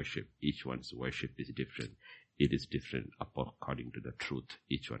 when we worship, each one's worship is different. It is different according to the truth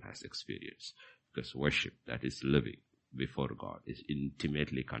each one has experienced. Because worship that is living before God is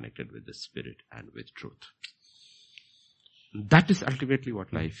intimately connected with the Spirit and with truth. That is ultimately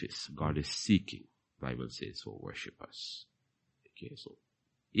what life is. God is seeking. Bible says, so worship us. Okay, so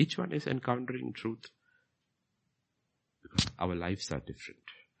each one is encountering truth because our lives are different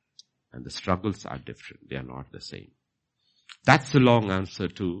and the struggles are different. They are not the same. That's the long answer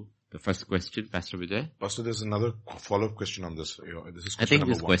to the first question, Pastor Vijay. Pastor, there's another follow-up question on this. This is I think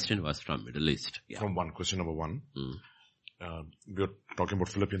this question was from Middle East. Yeah. From question number 1. We are talking about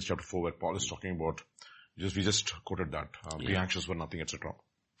Philippians chapter 4 where Paul is talking about, we just quoted that, be anxious for nothing, etc.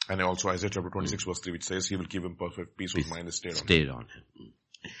 And also Isaiah chapter 26 verse 3 which says he will give him perfect peace whose mind is stayed on him.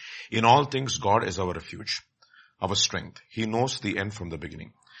 In all things God is our refuge, our strength. He knows the end from the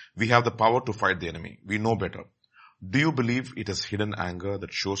beginning. We have the power to fight the enemy. We know better. Do you believe it is hidden anger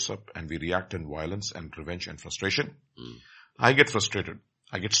that shows up and we react in violence and revenge and frustration? I get frustrated.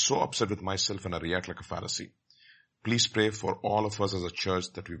 I get so upset with myself and I react like a Pharisee. Please pray for all of us as a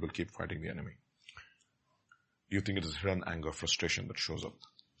church that we will keep fighting the enemy. Do you think it is hidden anger, frustration that shows up?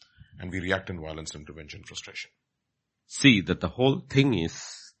 And we react in violence and revenge and frustration. See, that the whole thing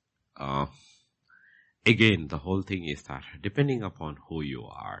is, again, the whole thing is that depending upon who you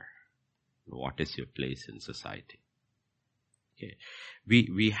are, what is your place in society. Okay.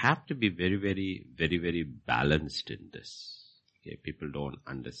 We have to be very, very, very, very balanced in this. Okay. People don't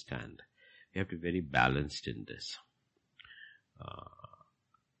understand. We have to be very balanced in this.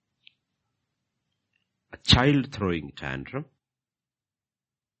 A child throwing tantrum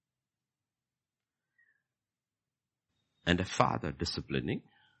and a father disciplining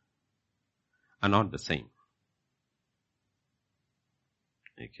are not the same.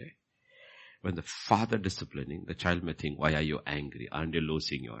 Okay. When the father disciplining, the child may think, why are you angry? Aren't you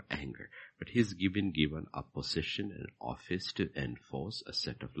losing your anger? But he's given a position and office to enforce a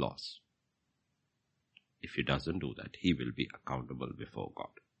set of laws. If he doesn't do that, he will be accountable before God.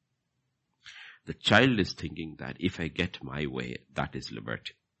 The child is thinking that if I get my way, that is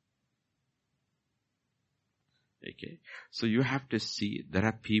liberty. Okay. So you have to see there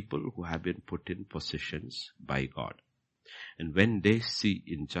are people who have been put in positions by God. And when they see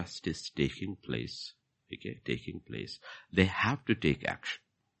injustice taking place, they have to take action.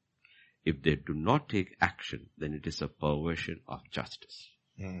 If they do not take action, then it is a perversion of justice.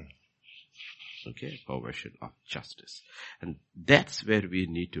 Okay, perversion of justice. And that's where we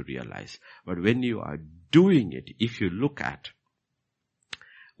need to realize. But when you are doing it, if you look at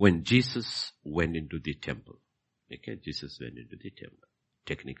when Jesus went into the temple, Jesus went into the temple.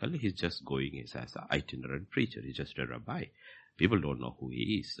 Technically, he's just going as an itinerant preacher. He's just a rabbi. People don't know who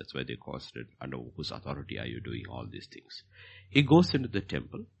he is. That's why they questioned, under whose authority are you doing all these things? He goes into the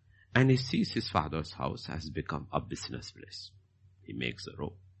temple and he sees his father's house has become a business place. He makes a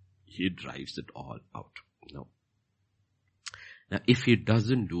rope. He drives it all out. No. Now, if he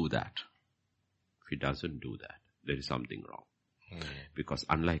doesn't do that, there is something wrong. Because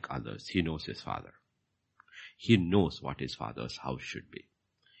unlike others, he knows his father. He knows what his father's house should be.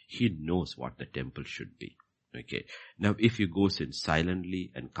 He knows what the temple should be. Okay. Now, if he goes in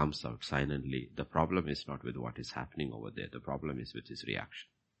silently and comes out silently, the problem is not with what is happening over there. The problem is with his reaction.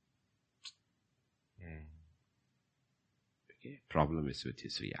 Okay. Problem is with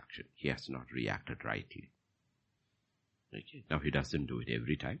his reaction. He has not reacted rightly. Okay. Now, he doesn't do it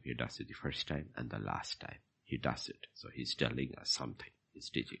every time. He does it the first time and the last time. He does it. So he's telling us something. He's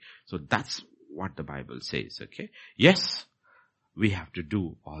teaching. So that's what the Bible says. Okay. Yes, we have to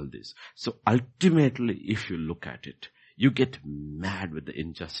do all this. So ultimately, if you look at it, you get mad with the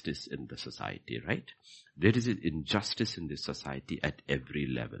injustice in the society, right? There is an injustice in this society at every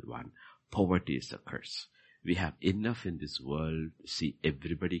level. One, poverty is a curse. We have enough in this world to see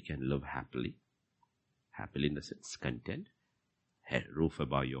everybody can live happily. Happily in the sense, content, roof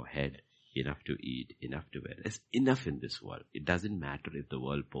above your head, enough to eat, enough to wear. There's enough in this world. It doesn't matter if the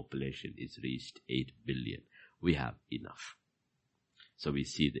world population is reached 8 billion. We have enough. So we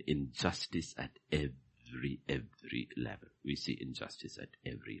see the injustice at every level. We see injustice at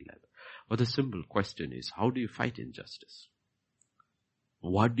every level. But the simple question is, how do you fight injustice?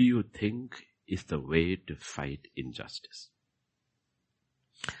 What do you think is the way to fight injustice?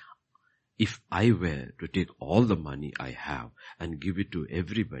 If I were to take all the money I have and give it to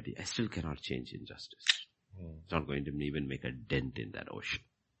everybody, I still cannot change injustice. It's not going to even make a dent in that ocean.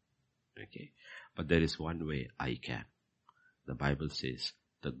 Okay? But there is one way I can. The Bible says,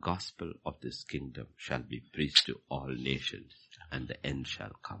 the gospel of this kingdom shall be preached to all nations, and the end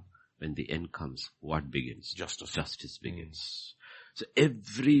shall come. When the end comes, what begins? Justice begins. So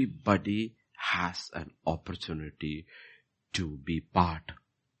everybody has an opportunity to be part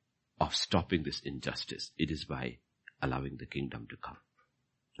of stopping this injustice. It is by allowing the kingdom to come.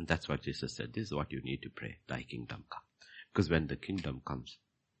 And that's what Jesus said. This is what you need to pray. Thy kingdom come. Because when the kingdom comes,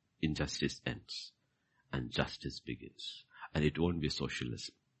 injustice ends and justice begins. And it won't be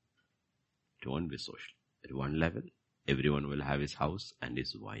socialism. It won't be social. At one level, everyone will have his house and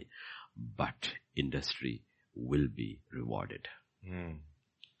his wine. But industry will be rewarded.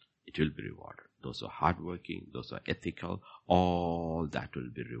 It will be rewarded. Those who are hardworking, those who are ethical, all that will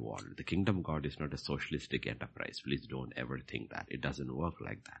be rewarded. The kingdom of God is not a socialistic enterprise. Please don't ever think that. It doesn't work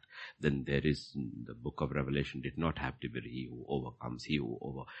like that. Then there is, the book of Revelation did not have to be he who overcomes, he who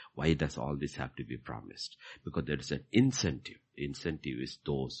over. Why does all this have to be promised? Because there is an incentive. Incentive is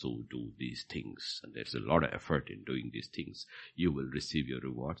those who do these things. And there's a lot of effort in doing these things. You will receive your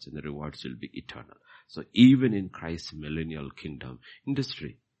rewards, and the rewards will be eternal. So even in Christ's millennial kingdom,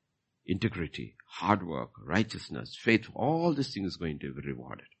 industry, integrity, hard work, righteousness, faith, all these things is going to be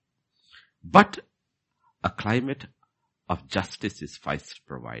rewarded. But a climate of justice is first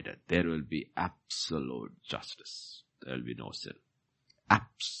provided. There will be absolute justice. There will be no sin.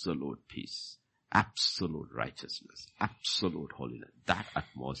 Absolute peace. Absolute righteousness. Absolute holiness. That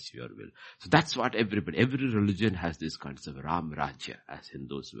atmosphere will. So that's what every religion has this concept of Ram Rajya, as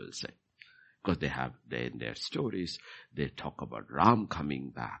Hindus will say. Because they have, in their stories, they talk about Ram coming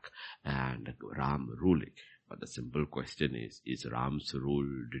back and Ram ruling. But the simple question is Ram's rule,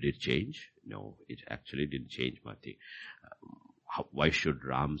 did it change? No, it actually didn't change much. Why should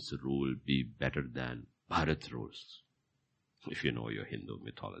Ram's rule be better than Bharat's rules? If you know your Hindu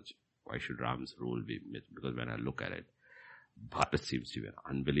mythology. Why should Ram's rule be? Because when I look at it, Bharat seems to be an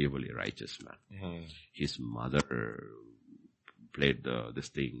unbelievably righteous man. His mother played this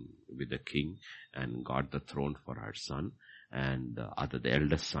thing with the king and got the throne for her son, and the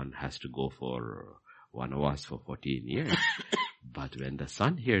eldest son has to go for Vanavas for 14 years. But when the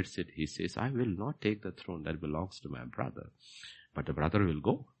son hears it, he says, I will not take the throne, that belongs to my brother. But the brother will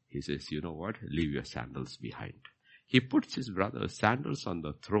go. He says, you know what, leave your sandals behind. He puts his brother's sandals on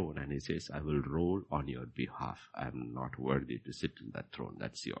the throne and he says, I will rule on your behalf. I am not worthy to sit in that throne,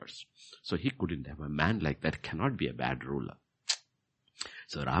 that's yours. So he couldn't have. A man like that cannot be a bad ruler.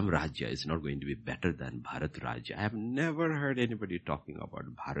 So Ram Rajya is not going to be better than Bharat Rajya. I have never heard anybody talking about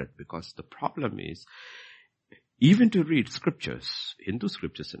Bharat, because the problem is, even to read scriptures, Hindu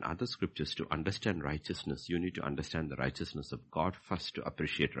scriptures and other scriptures, to understand righteousness, you need to understand the righteousness of God first to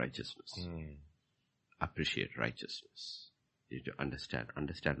appreciate righteousness. Appreciate righteousness. You need to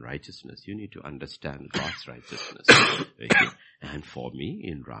understand righteousness. You need to understand God's righteousness. Okay? And for me,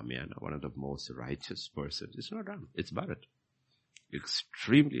 in Ramayana, one of the most righteous persons is not Ram, it's Bharat.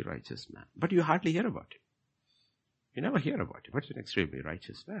 Extremely righteous man. But you hardly hear about him. You never hear about him. But he's an extremely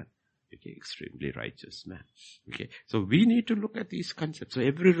righteous man. Okay, extremely righteous man. Okay, so we need to look at these concepts. So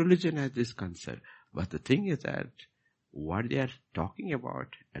every religion has this concept. But the thing is that what they are talking about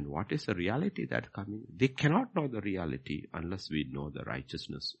and what is the reality that's coming, they cannot know the reality unless we know the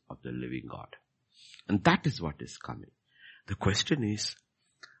righteousness of the living God. And that is what is coming. The question is,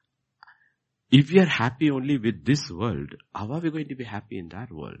 if we are happy only with this world, how are we going to be happy in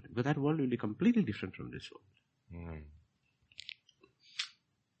that world? Because that world will be completely different from this world.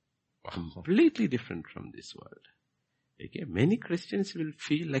 Completely different from this world. Okay, many Christians will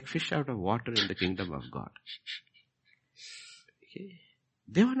feel like fish out of water in the kingdom of God. Okay,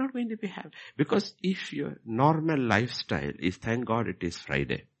 they are not going to be happy. Because if your normal lifestyle is, thank God it is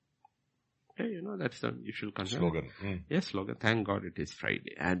Friday. Okay, you know, that's the usual slogan. Yes, slogan. Thank God it is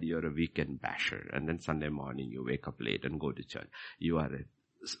Friday. And you're a weekend basher. And then Sunday morning you wake up late and go to church.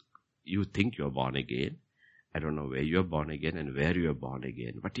 You think you're born again. I don't know where you're born again and where you're born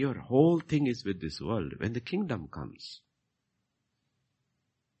again. But your whole thing is with this world. When the kingdom comes,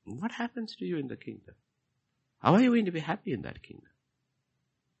 what happens to you in the kingdom? How are you going to be happy in that kingdom?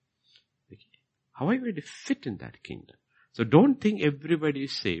 Okay. How are you going to fit in that kingdom? So don't think everybody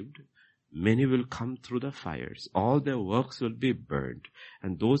is saved. Many will come through the fires. All their works will be burnt.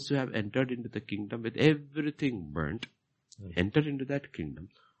 And those who have entered into the kingdom with everything burnt, enter into that kingdom.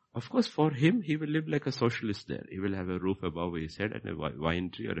 Of course, for him, he will live like a socialist there. He will have a roof above his head and a wine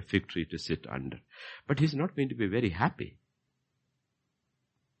tree or a fig tree to sit under. But he's not going to be very happy.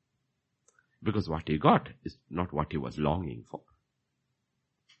 Because what he got is not what he was longing for.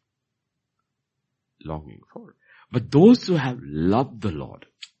 But those who have loved the Lord,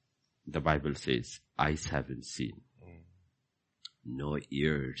 the Bible says, eyes haven't seen, no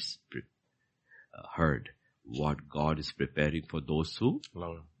ears heard what God is preparing for those who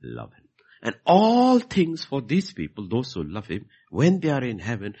love him. And all things for these people, those who love him, when they are in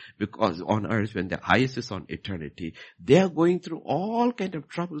heaven, because on earth, when their eyes is on eternity, they are going through all kind of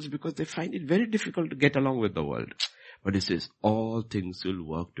troubles because they find it very difficult to get along with the world. But it says, all things will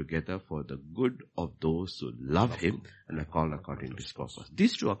work together for the good of those who love him and are called according to his purpose.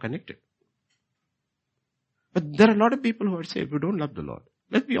 These two are connected. But there are a lot of people who are saved who don't love the Lord.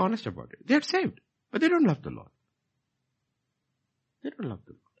 Let's be honest about it. They are saved, but they don't love the Lord. They don't love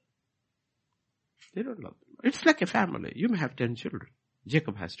the Lord. They don't love the Lord. It's like a family. You may have 10 children.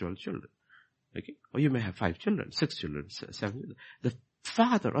 Jacob has 12 children. Okay? Or you may have 5 children, 6 children, 7 children. The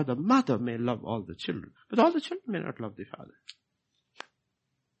father or the mother may love all the children, but all the children may not love the father.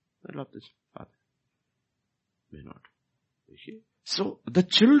 They love this father. May not. Okay? So the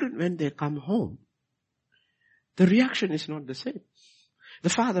children, when they come home, the reaction is not the same. The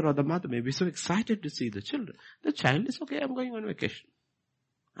father or the mother may be so excited to see the children. The child is, okay, I'm going on vacation.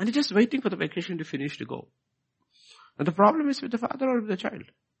 And he's just waiting for the vacation to finish to go. And the problem is with the father or with the child.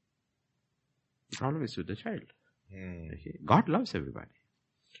 The problem is with the child. Okay? God loves everybody.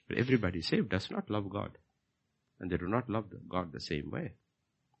 But everybody saved does not love God. And they do not love God the same way.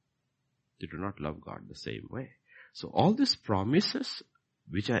 They do not love God the same way. So all these promises,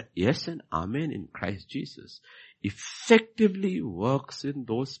 which are yes and amen in Christ Jesus, effectively works in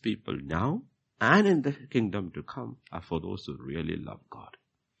those people now and in the kingdom to come are for those who really love God.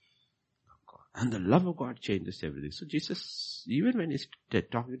 And the love of God changes everything. So Jesus, even when he's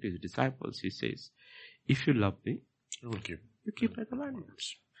talking to his disciples, he says, if you love me, you keep my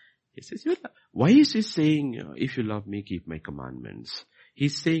commandments. He says, why is he saying, if you love me, keep my commandments?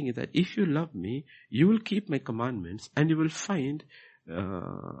 He's saying that if you love me, you will keep my commandments and you will find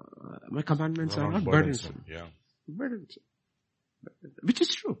my commandments are not burdensome. Yeah. Burdensome. Which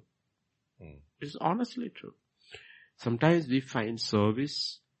is true. It is honestly true. Sometimes we find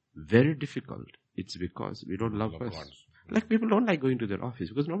service very difficult. It's because we don't love us. Like people don't like going to their office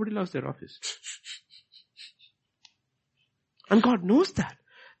because nobody loves their office. And God knows that.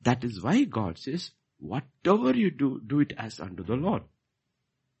 That is why God says, whatever you do, do it as unto the Lord.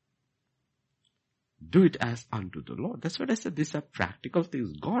 Do it as unto the Lord. That's what I said. These are practical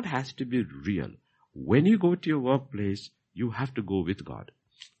things. God has to be real. When you go to your workplace, you have to go with God.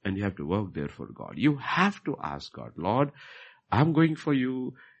 And you have to work there for God. You have to ask God, Lord, I'm going for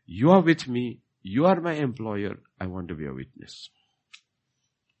you. You are with me. You are my employer. I want to be a witness.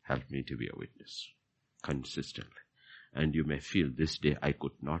 Help me to be a witness consistently. And you may feel this day I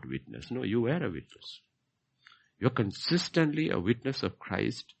could not witness. No, you were a witness. You're consistently a witness of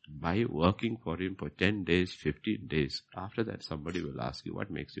Christ by working for him for 10 days, 15 days. After that, somebody will ask you,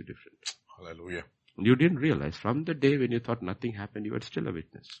 what makes you different? Hallelujah. You didn't realize from the day when you thought nothing happened, you were still a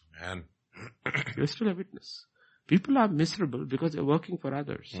witness. Man. You're still a witness. People are miserable because they're working for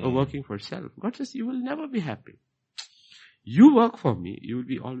others or working for self. God says you will never be happy. You work for me, you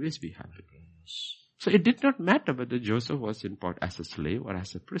will always be happy. So it did not matter whether Joseph was in part as a slave or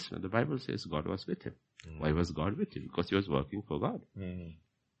as a prisoner. The Bible says God was with him. Why was God with him? Because he was working for God.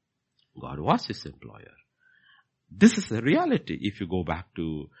 God was his employer. This is the reality. If you go back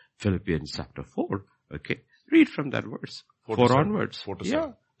to Philippians chapter 4, okay, read from that verse. 4 onwards. 4 to 7.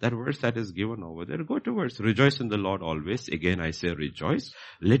 Yeah, that verse that is given over there. Go to verse. Rejoice in the Lord always. Again I say rejoice.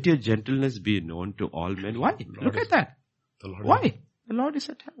 Let your gentleness be known to all men. Why? Look at that. Why? The Lord is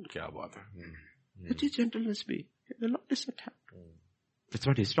at hand. Kya baat hai? Let your gentleness be. The Lord is at hand. That's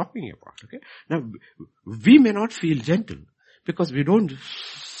what he's talking about. Okay. Now, we may not feel gentle because we don't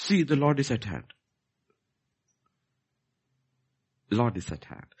see the Lord is at hand. Lord is at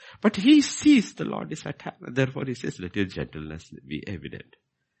hand. But he sees the Lord is at hand. And therefore he says, let your gentleness be evident.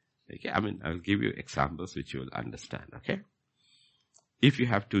 Okay. I mean, I'll give you examples which you will understand. Okay. If you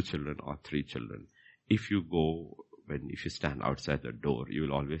have 2 children or 3 children, if you stand outside the door, you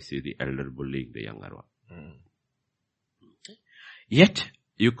will always see the elder bullying the younger one. Yet,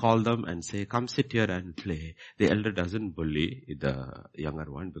 you call them and say, come sit here and play. The elder doesn't bully the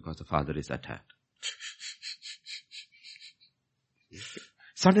younger one because the father is at hand.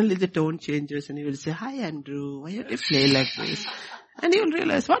 Suddenly the tone changes and he will say, hi Andrew, why don't you play like this? And you will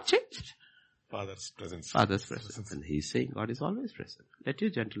realize what changed? Father's presence. Father's presence. And he's saying God is always present. Let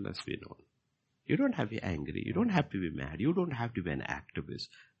your gentleness be known. You don't have to be angry. You don't have to be mad. You don't have to be an activist.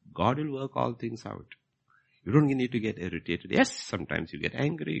 God will work all things out. You don't need to get irritated. Yes, sometimes you get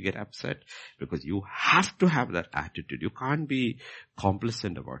angry, you get upset, because you have to have that attitude. You can't be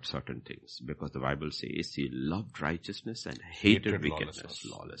complacent about certain things, because the Bible says he loved righteousness and hated wickedness,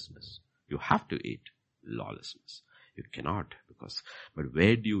 lawlessness. You have to hate lawlessness. You cannot, but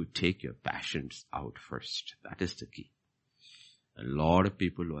where do you take your passions out first? That is the key. A lot of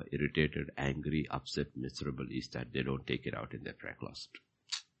people who are irritated, angry, upset, miserable is that they don't take it out in their prayer closet.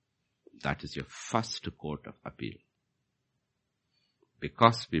 That is your first court of appeal.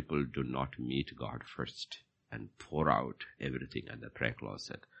 Because people do not meet God first and pour out everything in the prayer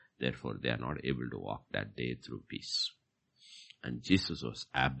closet, therefore they are not able to walk that day through peace. And Jesus was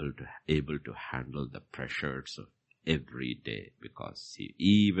able to handle the pressures of every day, because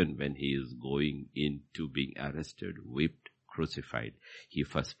even when he is going into being arrested, whipped, crucified, he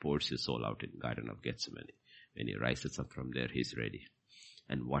first pours his soul out in Garden of Gethsemane. When he rises up from there, he's ready.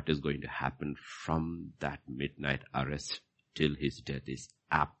 And what is going to happen from that midnight arrest till his death is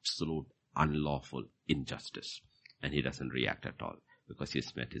absolute unlawful injustice. And he doesn't react at all because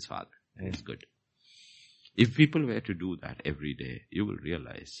he's met his Father and it's good. If people were to do that every day, you will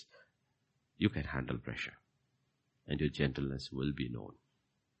realize you can handle pressure and your gentleness will be known.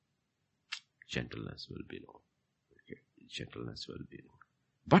 Gentleness will be known. Okay. Gentleness will be known.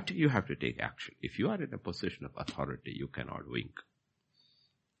 But you have to take action. If you are in a position of authority, you cannot wink.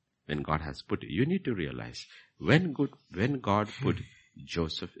 When God has put you need to realize, when God put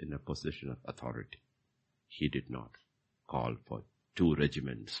Joseph in a position of authority, he did not call for 2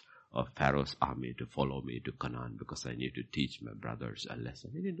 regiments of Pharaoh's army to follow me to Canaan because I need to teach my brothers a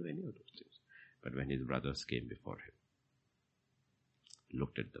lesson. He didn't do any of those things. But when his brothers came before him,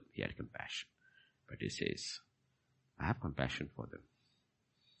 looked at them, he had compassion. But he says, I have compassion for them.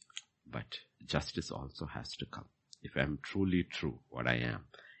 But justice also has to come. If I am truly true, what I am,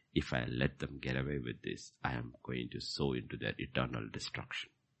 if I let them get away with this, I am going to sow into their eternal destruction.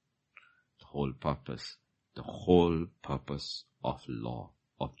 The whole purpose of law,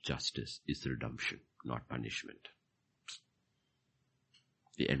 of justice is redemption, not punishment.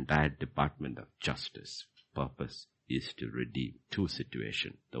 The entire department of justice purpose is to redeem 2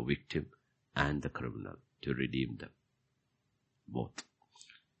 situations, the victim and the criminal, to redeem them. Both.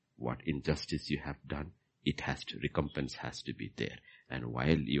 What injustice you have done, recompense has to be there. And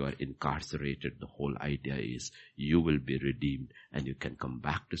while you are incarcerated, the whole idea is you will be redeemed and you can come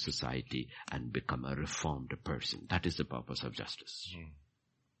back to society and become a reformed person. That is the purpose of justice.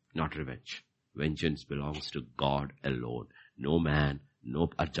 Not revenge. Vengeance belongs to God alone. No man, no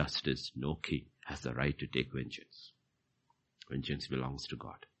justice, no king has the right to take vengeance. Vengeance belongs to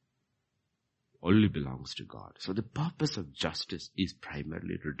God. Only belongs to God. So the purpose of justice is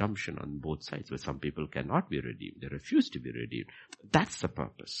primarily redemption on both sides, where some people cannot be redeemed. They refuse to be redeemed. That's the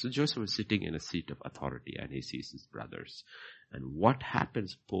purpose. So Joseph was sitting in a seat of authority and he sees his brothers. And what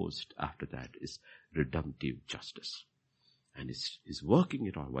happens after that is redemptive justice. And he's working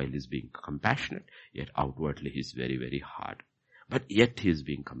it on while he's being compassionate, yet outwardly he's very, very hard. But yet he's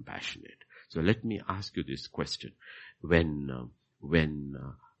being compassionate. So let me ask you this question. When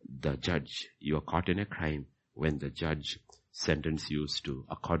the judge, you are caught in a crime, when the judge sentences you to,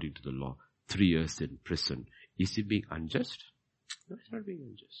 according to the law, 3 years in prison. Is he being unjust? No, he's not being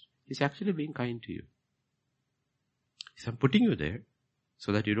unjust. He's actually being kind to you. I'm putting you there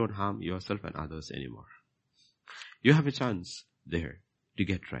so that you don't harm yourself and others anymore. You have a chance there to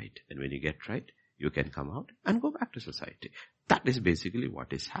get right. And when you get right, you can come out and go back to society. That is basically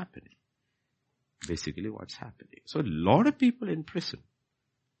what is happening. Basically what's happening. So a lot of people in prison.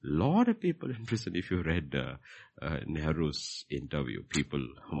 If you read Nehru's interview, people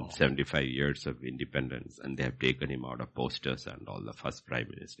 75 years of independence, and they have taken him out of posters and all, the first prime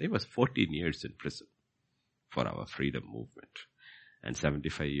minister. He was 14 years in prison for our freedom movement. And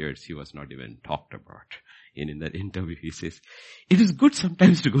 75 years he was not even talked about. And in that interview he says, it is good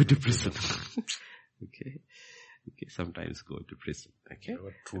sometimes to go to prison. Okay, sometimes go to prison. Okay.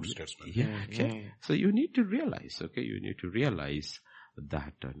 True statement. Yeah, okay. So you need to realize,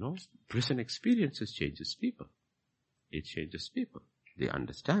 that prison experiences changes people. It changes people. They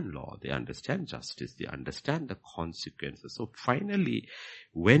understand law, they understand justice, they understand the consequences. So finally,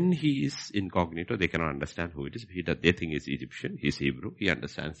 when he is incognito, they cannot understand who it is. They think he's Egyptian, he's Hebrew, he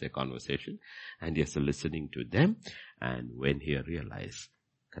understands their conversation, and he is listening to them. And when he realizes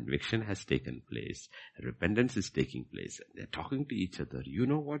conviction has taken place, repentance is taking place, and they're talking to each other. You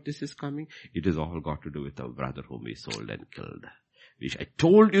know what this is coming? It is all got to do with our brother whom we sold and killed. Which I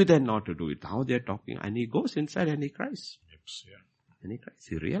told you then not to do it. Now they're talking, and he goes inside and he cries. And he cries.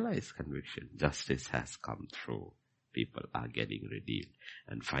 He realizes conviction. Justice has come through. People are getting redeemed.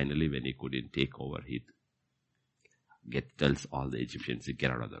 And finally, when he couldn't take over, he tells all the Egyptians to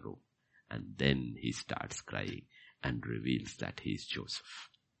get out of the room. And then he starts crying and reveals that he is Joseph.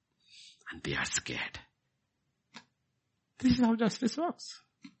 And they are scared. This is how justice works.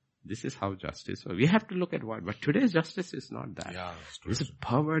 We have to look at what, but today's justice is not that. Yeah, it's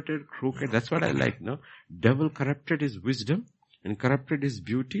perverted, crooked. That's what I like, no? Devil corrupted his wisdom and corrupted his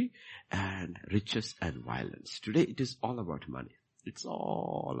beauty and riches and violence. Today it is all about money. It's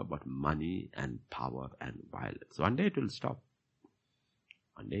all about money and power and violence. One day it will stop.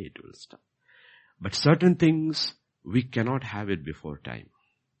 But certain things, we cannot have it before time.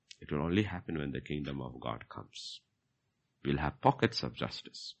 It will only happen when the kingdom of God comes. We'll have pockets of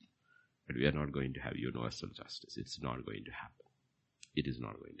justice. But we are not going to have universal justice. It's not going to happen. It is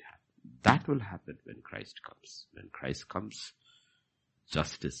not going to happen. That will happen when Christ comes. When Christ comes,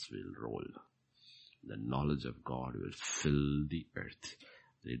 justice will roll. The knowledge of God will fill the earth.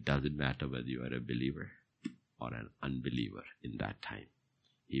 It doesn't matter whether you are a believer or an unbeliever in that time.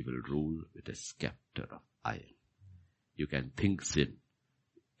 He will rule with a scepter of iron. You can think sin,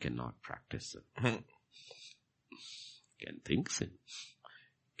 cannot practice sin. Can think sin,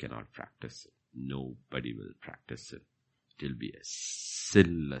 cannot practice it. Nobody will practice it. It will be a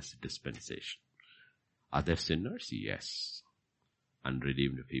sinless dispensation. Are there sinners? Yes.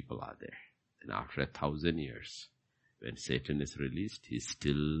 Unredeemed people are there. And after 1,000 years, when Satan is released, he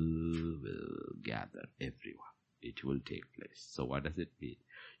still will gather everyone. It will take place. So what does it mean?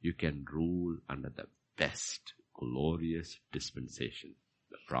 You can rule under the best, glorious dispensation.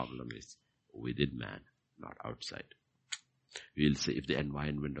 The problem is within man, not outside. We'll say, if the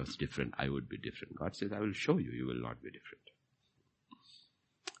environment was different, I would be different. God says, I will show you, you will not be different.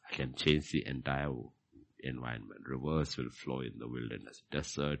 I can change the entire environment. Rivers will flow in the wilderness.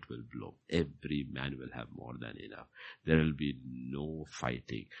 Desert will blow. Every man will have more than enough. There will be no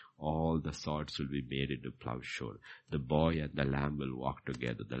fighting. All the swords will be made into plowshare. The boy and the lamb will walk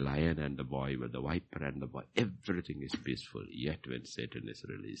together. The lion and the boy, with the viper and the boy. Everything is peaceful. Yet when Satan is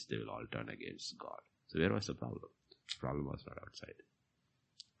released, they will all turn against God. So where was the problem? The problem was not outside.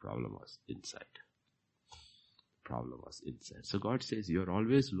 The problem was inside. Problem was inside. So God says, you're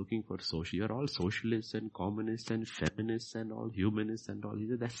always looking for social. You're all socialists and communists and feminists and all humanists and all. He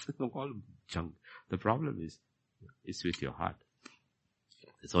said, that's all junk. The problem is, it's with your heart.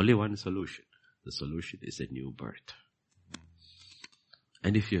 There's only one solution. The solution is a new birth.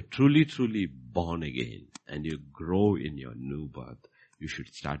 And if you're truly, truly born again and you grow in your new birth, you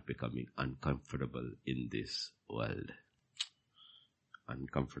should start becoming uncomfortable in this world.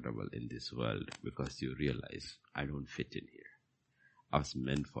 Uncomfortable in this world because you realize, I don't fit in here. I was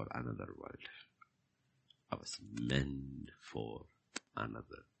meant for another world. I was meant for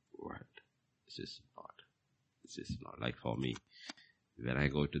another world. This is not like for me. When I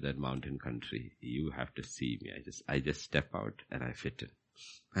go to that mountain country, you have to see me. I just step out and I fit in.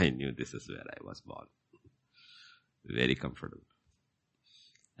 I knew this is where I was born. Very comfortable.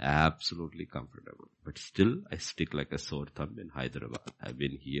 Absolutely comfortable. But still, I stick like a sore thumb in Hyderabad. I've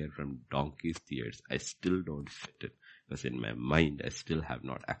been here from donkey's years. I still don't fit in. Because in my mind, I still have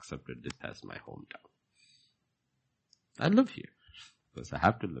not accepted this as my hometown. I live here. Because I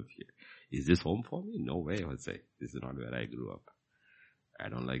have to live here. Is this home for me? No way, Jose. This is not where I grew up. I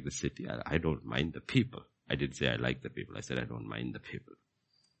don't like the city. I don't mind the people. I didn't say I like the people. I said I don't mind the people.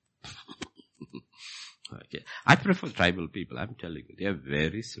 Okay. I prefer tribal people. I'm telling you. They are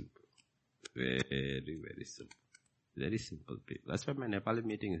very simple. Very, very simple. Very simple people. That's why my Nepali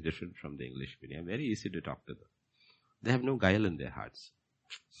meeting is different from the English meeting. I'm very easy to talk to them. They have no guile in their hearts.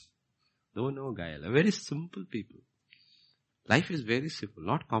 No guile. They're very simple people. Life is very simple,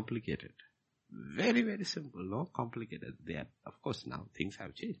 not complicated. Very, very simple, not complicated. Of course, now things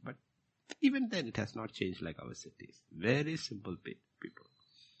have changed, but even then it has not changed like our cities. Very simple people.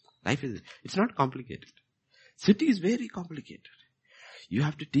 Life it's not complicated. City is very complicated. You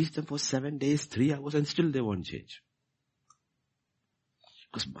have to teach them for 7 days, 3 hours, and still they won't change.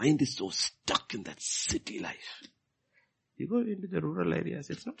 Because mind is so stuck in that city life. You go into the rural areas,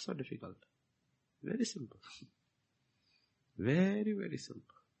 it's not so difficult. Very simple. Very, very simple.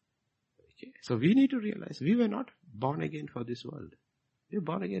 Okay. So we need to realize we were not born again for this world. We were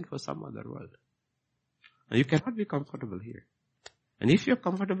born again for some other world. And you cannot be comfortable here. And if you're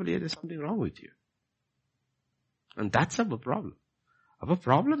comfortable here, there's something wrong with you. And that's our problem. Our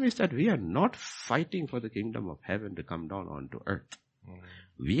problem is that we are not fighting for the kingdom of heaven to come down onto earth.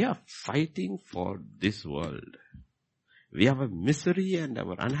 We are fighting for this world. We have a misery and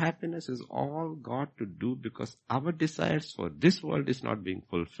our unhappiness is all got to do because our desires for this world is not being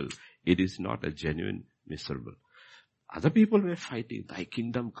fulfilled. It is not a genuine miserable. Other people were fighting, thy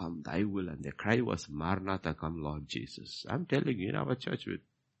kingdom come, thy will, and their cry was, Maranatha, come Lord Jesus. I'm telling you, in our church with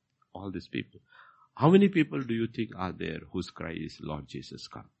all these people, how many people do you think are there whose cry is, Lord Jesus,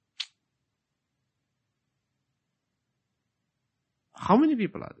 come? How many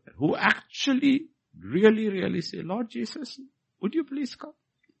people are there who actually really say, Lord Jesus, would you please come?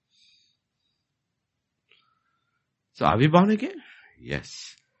 So are we born again?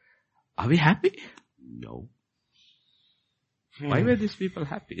 Yes. Are we happy? No. Why were these people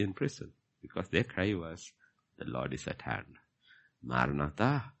happy in prison? Because their cry was, the Lord is at hand.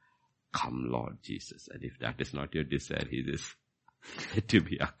 Maranatha, come Lord Jesus. And if that is not your desire, he is let you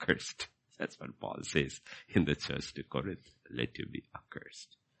be accursed. That's what Paul says in the church to Corinth. Let you be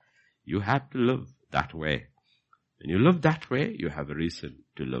accursed. You have to live that way. When you live that way, you have a reason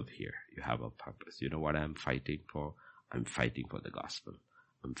to live here. You have a purpose. You know what I'm fighting for? I'm fighting for the gospel.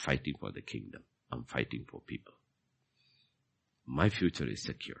 I'm fighting for the kingdom. I'm fighting for people. My future is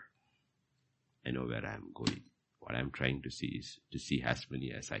secure. I know where I'm going. What I'm trying to see is to see as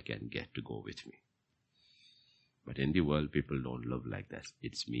many as I can get to go with me. But in the world, people don't live like that.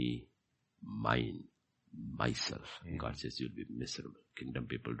 It's me, mine, myself. God says you'll be miserable. Kingdom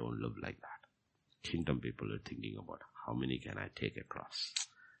people don't live like that. Kingdom people are thinking about how many can I take across.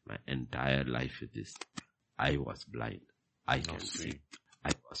 My entire life is this. I was blind. I can see.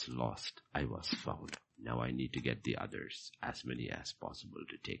 I was lost. I was found. Now I need to get the others, as many as possible,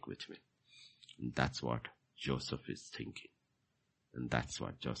 to take with me. And that's what Joseph is thinking. And that's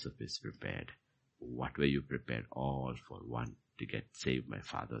what Joseph is prepared. What were you prepared? All for one, to save my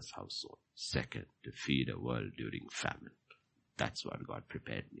father's household. Second, to feed a world during famine. That's what God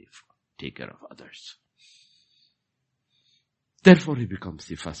prepared me for. Take care of others. Therefore he becomes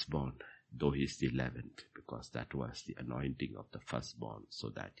the firstborn, though he is the 11th, because that was the anointing of the firstborn, so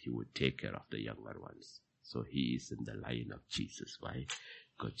that he would take care of the younger ones. So he is in the line of Jesus. Why?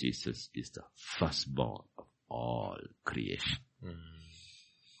 Because Jesus is the firstborn of all creation.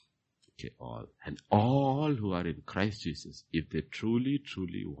 Okay, all who are in Christ Jesus, if they truly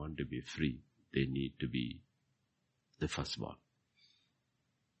want to be free, they need to be the firstborn.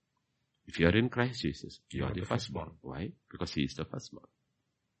 If you are in Christ Jesus, you are the firstborn. Why? Because he is the firstborn.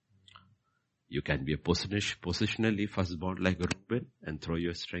 You can be a positionally firstborn like Reuben and throw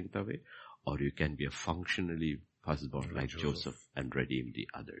your strength away, or you can be a functionally firstborn like Joseph and redeem the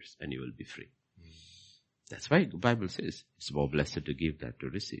others, and you will be free. That's why the Bible says it's more blessed to give than to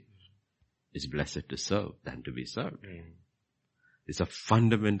receive. It's blessed to serve than to be served. It's a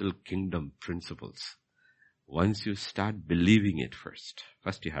fundamental kingdom principles. Once you start believing it first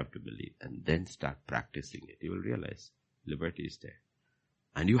you have to believe and then start practicing it, you will realize liberty is there.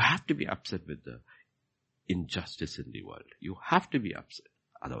 And you have to be upset with the injustice in the world. You have to be upset.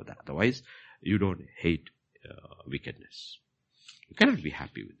 Otherwise, you don't hate wickedness. You cannot be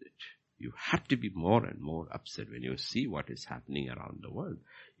happy with it. You have to be more and more upset when you see what is happening around the world.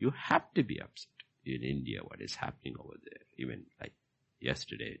 You have to be upset. In India, what is happening over there, even like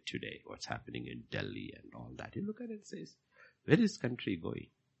yesterday, today, what's happening in Delhi and all that. You look at it and say, where is country going?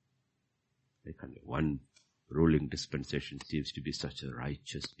 One ruling dispensation seems to be such a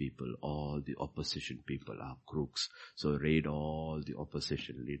righteous people. All the opposition people are crooks. So raid all the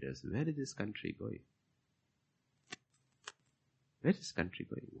opposition leaders. Where is this country going? Where is this country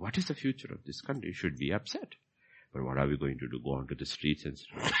going? What is the future of this country? You should be upset. But what are we going to do? Go onto the streets and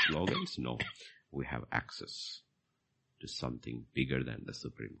spread slogans? No. We have access to something bigger than the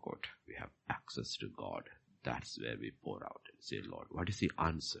Supreme Court. We have access to God. That's where we pour out and say, Lord, what is the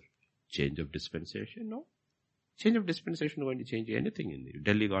answer? Change of dispensation? No. Change of dispensation is going to change anything in the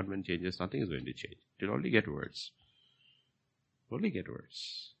Delhi government changes, nothing is going to change. It will only get worse. Only get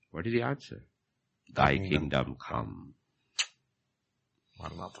worse. What is the answer? Thy kingdom come.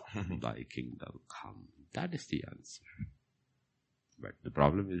 Thy kingdom come. That is the answer. But the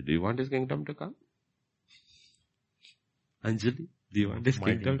problem is, do you want his kingdom to come? Anjali, do you want his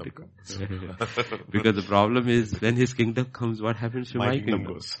kingdom to come? Because the problem is, when his kingdom comes, what happens to my kingdom?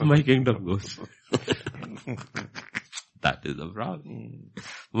 Goes. My kingdom goes. That is the problem.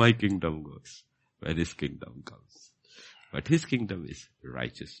 My kingdom goes where his kingdom comes. But his kingdom is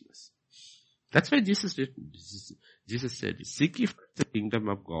righteousness. That's why Jesus said, seek ye first the kingdom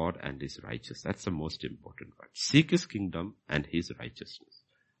of God and his righteousness. That's the most important part. Seek his kingdom and his righteousness.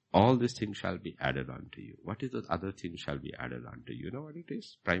 All these things shall be added unto you. What is the other thing shall be added unto you? You know what it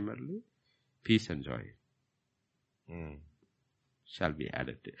is? Primarily, peace and joy. Shall be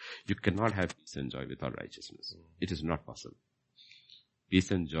added to you. You cannot have peace and joy without righteousness. It is not possible.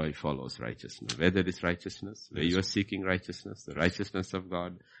 Peace and joy follows righteousness. Where there is righteousness, where you are seeking righteousness, the righteousness of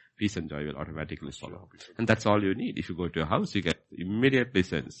God, peace and joy will automatically follow. And that's all you need. If you go to a house, you can immediately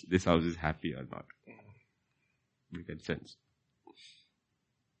sense this house is happy or not. You can sense.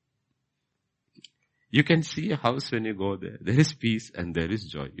 You can see a house when you go there. There is peace and there is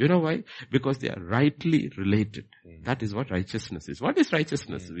joy. You know why? Because they are rightly related. That is what righteousness is. What is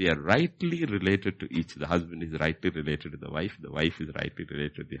righteousness? We are rightly related to each. The husband is rightly related to the wife. The wife is rightly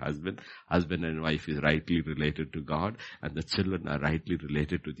related to the husband. Husband and wife is rightly related to God. And the children are rightly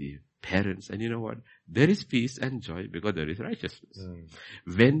related to the parents. And you know what? There is peace and joy because there is righteousness.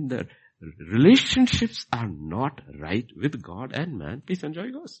 When the relationships are not right with God and man, peace and joy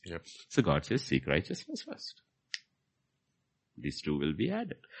goes. Yep. So God says, seek righteousness first. These two will be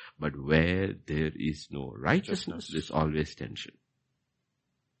added. But where there is no righteousness, there's always tension.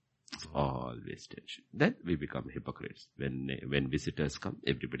 Always tension. Then we become hypocrites. When visitors come,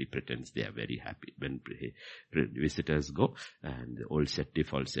 everybody pretends they are very happy. When visitors go, and the old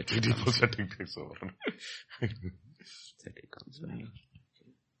default setting takes over. Setting comes back.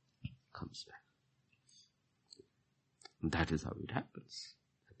 Comes back. And that is how it happens.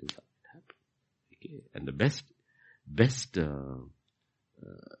 That is how it happens. Okay. And the best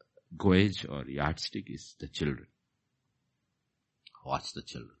gauge or yardstick is the children. Watch the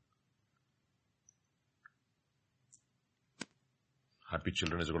children. Happy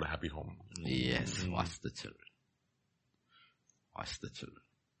children is equal to happy home. Yes, watch the children. Watch the children.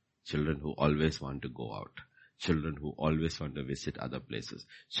 Children who always want to go out. Children who always want to visit other places.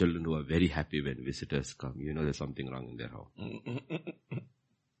 Children who are very happy when visitors come. You know there's something wrong in their home.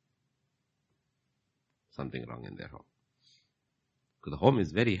 Something wrong in their home. Because the home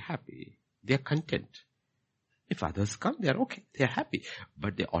is very happy. They are content. If others come, they are okay. They are happy.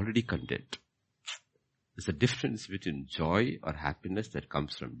 But they are already content. There's a difference between joy or happiness that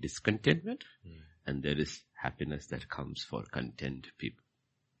comes from discontentment. And there is happiness that comes for content people.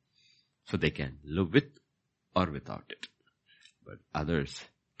 So they can live with or without it. But others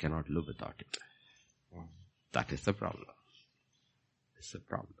cannot live without it. That is the problem. It's a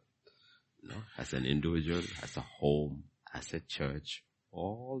problem. You know, as an individual, as a home, as a church,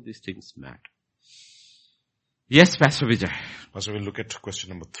 all these things matter. Yes, Pastor Vijay. So we'll look at question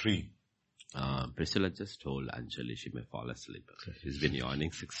number 3. Priscilla just told Anjali she may fall asleep. She's been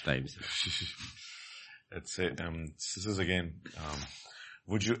yawning 6 times. Let's say, this is again,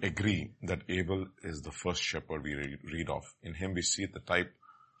 would you agree that Abel is the first shepherd we read of? In him we see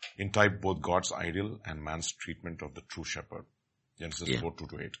in type both God's ideal and man's treatment of the true shepherd. Genesis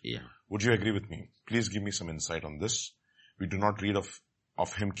 4:2-8. Yeah. Would you agree with me? Please give me some insight on this. We do not read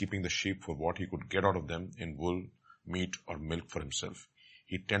of him keeping the sheep for what he could get out of them in wool, meat, or milk for himself.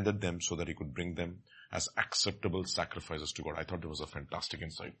 He tended them so that he could bring them as acceptable sacrifices to God. I thought it was a fantastic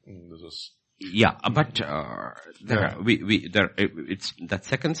insight. Yeah, but it's that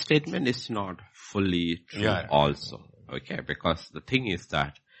second statement is not fully true also. Okay, because the thing is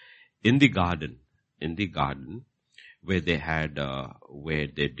that in the garden, where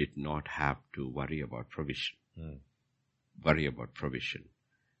they did not have to worry about provision,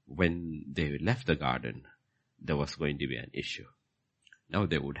 when they left the garden, there was going to be an issue. Now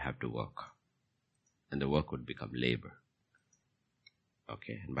they would have to work. And the work would become labor.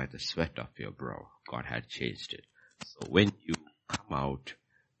 Okay, and by the sweat of your brow, God had changed it. So when you come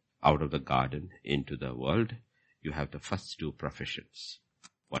out of the garden into the world, you have the first two professions.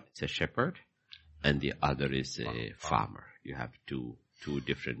 One is a shepherd and the other is a farmer. You have two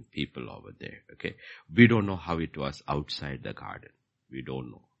different people over there. Okay, we don't know how it was outside the garden. We don't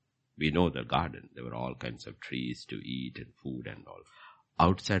know. We know the garden. There were all kinds of trees to eat and food and all.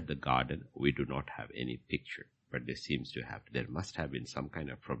 Outside the garden, we do not have any picture. But there must have been some kind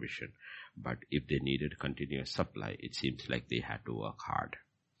of provision. But if they needed continuous supply, it seems like they had to work hard.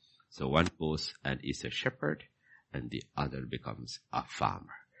 So one goes and is a shepherd, and the other becomes a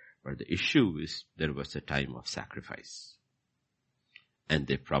farmer. But the issue is there was a time of sacrifice. And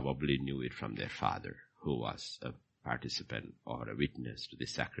they probably knew it from their father, who was a participant or a witness to the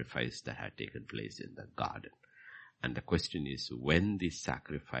sacrifice that had taken place in the garden. And the question is, when the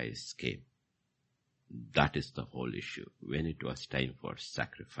sacrifice came, that is the whole issue. When it was time for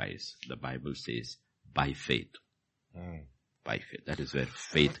sacrifice, the Bible says, by faith. By faith. That is where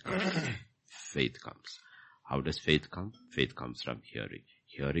faith comes. Faith comes. How does faith come? Faith comes from hearing.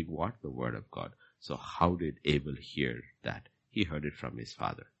 Hearing what? The word of God. So how did Abel hear that? He heard it from his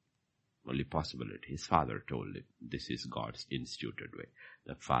father. Only possibility. His father told him, this is God's instituted way.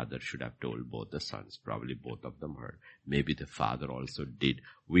 The father should have told both the sons. Probably both of them heard. Maybe the father also did.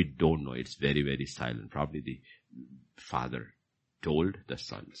 We don't know. It's very, very silent. Probably the father told the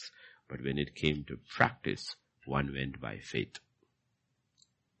sons. But when it came to practice, one went by faith.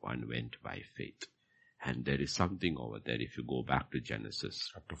 One went by faith. And there is something over there. If you go back to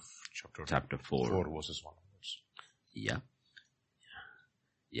Genesis chapter 4 verses 1. Yeah.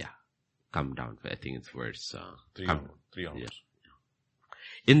 Come down. I think it's verse 3 onwards. Yeah.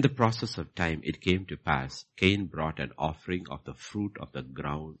 In the process of time, it came to pass, Cain brought an offering of the fruit of the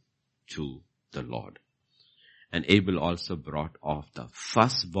ground to the Lord. And Abel also brought of the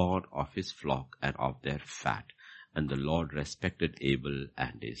firstborn of his flock and of their fat. And the Lord respected Abel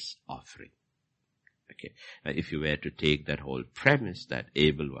and his offering. Okay. Now, if you were to take that whole premise that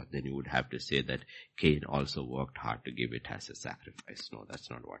Abel was, then you would have to say that Cain also worked hard to give it as a sacrifice. No, that's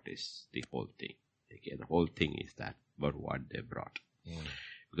not what is the whole thing. Okay. The whole thing is that, but what they brought.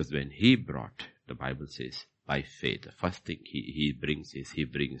 Because when he brought, the Bible says, by faith, the first thing he brings the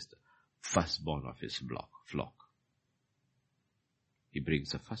firstborn of his flock. He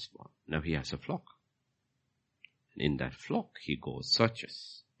brings the firstborn. Now he has a flock. And in that flock, he goes,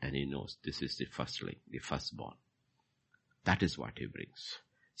 searches, and he knows this is the firstling, the firstborn. That is what he brings.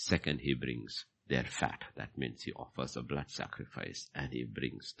 Second, he brings their fat. That means he offers a blood sacrifice, and he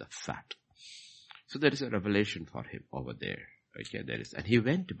brings the fat. So there is a revelation for him over there. Okay, there is, and he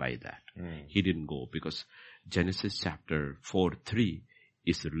went by that. He didn't go because Genesis chapter 4:3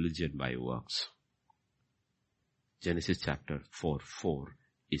 is religion by works. Genesis chapter 4:4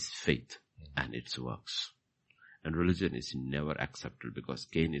 is faith and its works. And religion is never accepted because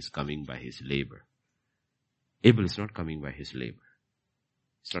Cain is coming by his labor. Abel is not coming by his labor.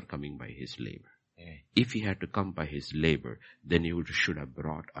 It's not coming by his labor. If he had to come by his labor, then he should have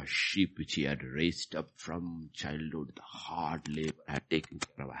brought a sheep which he had raised up from childhood. The hard labor had taken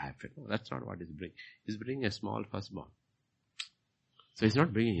care of a heifer. No, that's not what he's bringing. He's bringing a small firstborn. So he's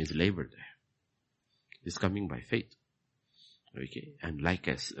not bringing his labor there. He's coming by faith. Okay, and like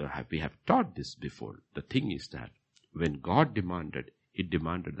as we have taught this before, the thing is that when God demanded, he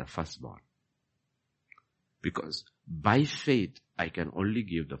demanded the firstborn. Because by faith, I can only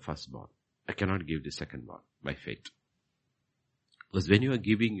give the firstborn. I cannot give the secondborn by faith. Because when you are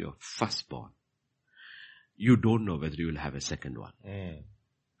giving your firstborn, you don't know whether you will have a second one.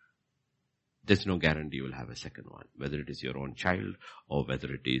 There's no guarantee you will have a second one, whether it is your own child or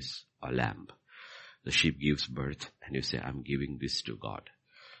whether it is a lamb. The sheep gives birth and you say, I'm giving this to God.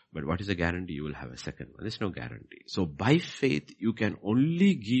 But what is the guarantee you will have a second one? There's no guarantee. So by faith, you can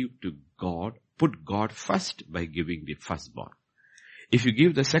only give to God, put God first by giving the firstborn. If you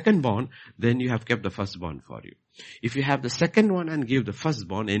give the secondborn, then you have kept the firstborn for you. If you have the second one and give the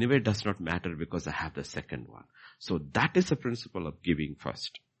firstborn, anyway it does not matter because I have the second one. So that is the principle of giving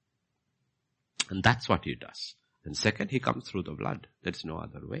first. And that's what he does. And second, he comes through the blood. There's no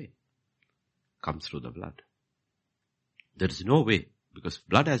other way. Comes through the blood. There is no way because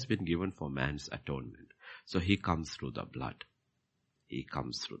blood has been given for man's atonement. So he comes through the blood. He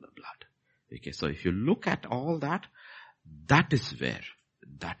comes through the blood. Okay, so if you look at all that, that is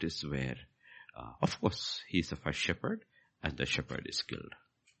where, of course, he is the first shepherd and the shepherd is killed.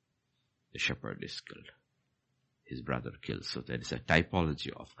 The shepherd is killed. His brother kills. So there is a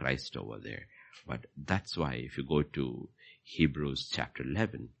typology of Christ over there. But that's why if you go to Hebrews chapter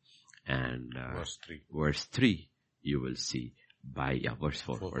 11, And verse 3, you will see verse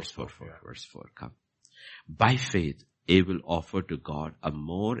 4, verse 4, yeah. verse 4, come. By faith, Abel offered to God a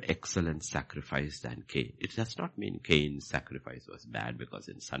more excellent sacrifice than Cain. It does not mean Cain's sacrifice was bad, because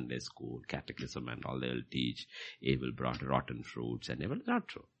in Sunday school, catechism and all, they'll teach Abel brought rotten fruits, and Abel is not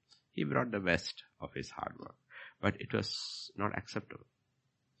true. He brought the best of his hard work. But it was not acceptable.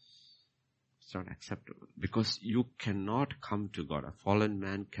 It's not acceptable. Because you cannot come to God. A fallen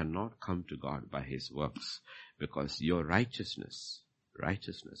man cannot come to God by his works. Because your righteousness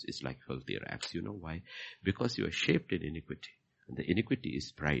is like filthy rags. You know why? Because you are shaped in iniquity. And the iniquity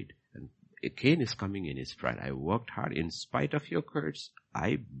is pride. And Cain is coming in his pride. I worked hard in spite of your curse.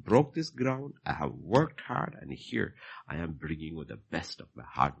 I broke this ground. I have worked hard. And here I am bringing you the best of my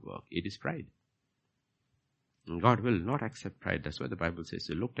hard work. It is pride. And God will not accept pride. That's why the Bible says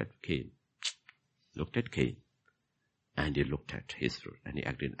he looked at Cain, and he looked at his fruit, and he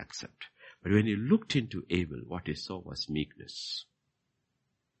didn't accept. But when he looked into Abel, what he saw was meekness.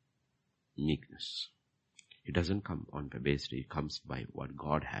 Meekness. It doesn't come on the basis, it comes by what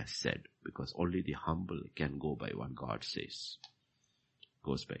God has said, because only the humble can go by what God says.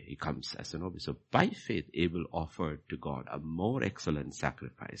 He comes as an obedience. So by faith, Abel offered to God a more excellent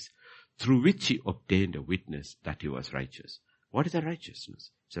sacrifice, through which he obtained a witness that he was righteous. What is a righteousness?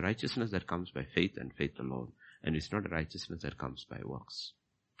 It's a righteousness that comes by faith and faith alone. And it's not a righteousness that comes by works.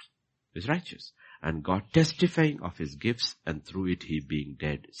 It's righteous. And God, testifying of his gifts, and through it he being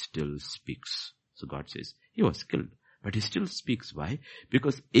dead, still speaks. So God says, he was killed, but he still speaks. Why?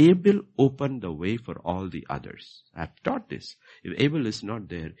 Because Abel opened the way for all the others. I've taught this. If Abel is not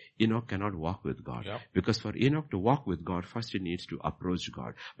there, Enoch cannot walk with God. Yeah. Because for Enoch to walk with God, first he needs to approach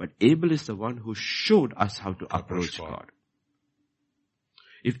God. But Abel is the one who showed us how to approach God.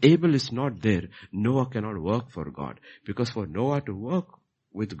 If Abel is not there, Noah cannot work for God. Because for Noah to work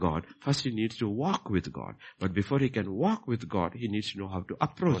with God, first he needs to walk with God. But before he can walk with God, he needs to know how to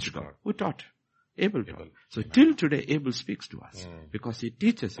approach God. Who taught? Abel taught. So till today, Abel speaks to us. Because he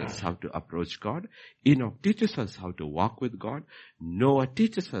teaches us how to approach God. Enoch teaches us how to walk with God. Noah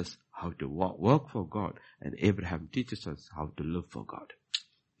teaches us how to work for God. And Abraham teaches us how to live for God.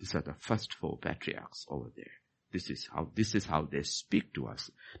 These are the first 4 patriarchs over there. This is how they speak to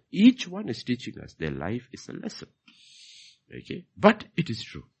us. Each one is teaching us. Their life is a lesson. Okay? But it is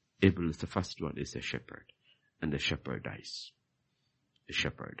true. Abel is the first one, is a shepherd. And the shepherd dies. The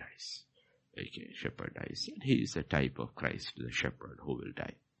shepherd dies. Okay, shepherd dies. And he is a type of Christ, the shepherd who will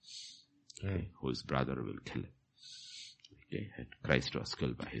die. Okay, whose brother will kill him. Okay, and Christ was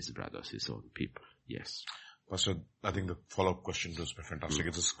killed by his brothers, his own people. Yes. Pastor, I think the follow-up question was fantastic.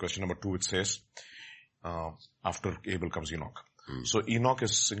 It's this question number 2. It says, after Abel comes Enoch. So Enoch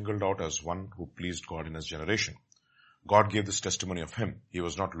is singled out as one who pleased God in his generation. God gave this testimony of him. He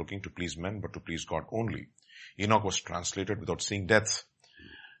was not looking to please men, but to please God only. Enoch was translated without seeing death.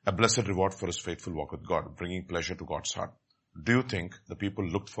 A blessed reward for his faithful walk with God, bringing pleasure to God's heart. Do you think the people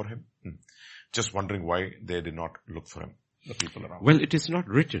looked for him? Just wondering why they did not look for him, the people around. Well, it is not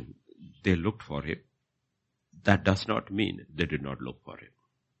written they looked for him. That does not mean they did not look for him.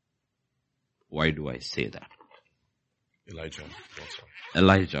 Why do I say that? Elijah also.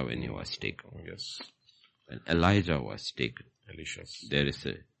 Elijah, when he was taken. Yes. When Elijah was taken, Elisha. there is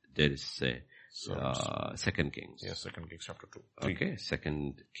a 2 Kings. Yes, 2 Kings chapter 2. Okay,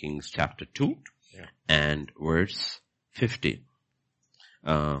 2 Kings chapter 2 Yeah. and verse 15.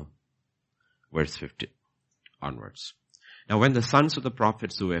 Verse 15 onwards. Now when the sons of the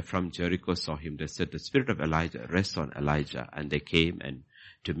prophets who were from Jericho saw him, they said, the spirit of Elijah rests on Elijah. And they came and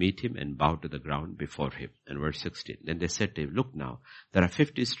to meet him and bowed to the ground before him. And verse 16. Then they said to him, look now, there are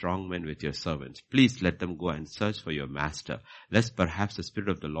 50 strong men with your servants. Please let them go and search for your master, lest perhaps the Spirit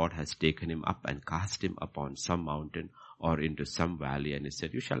of the Lord has taken him up and cast him upon some mountain or into some valley. And he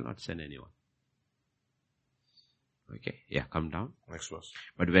said, you shall not send anyone. Okay, yeah, come down. Next verse.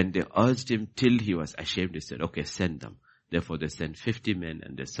 But when they urged him till he was ashamed, he said, okay, send them. Therefore they sent 50 men,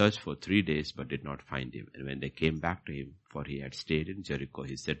 and they searched for 3 days but did not find him. And when they came back to him, for he had stayed in Jericho,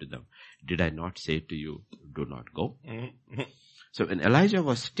 he said to them, did I not say to you, do not go? So when Elijah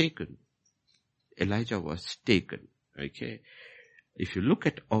was taken, okay, if you look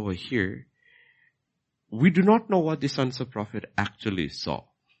at over here, we do not know what the sons of prophet actually saw,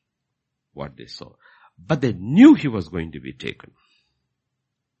 what they saw. But they knew he was going to be taken.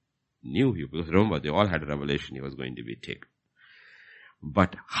 Because remember, they all had a revelation he was going to be taken.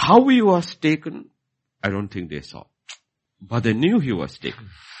 But how he was taken, I don't think they saw. But they knew he was taken.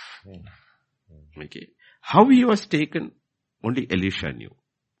 Okay. How he was taken, only Elisha knew.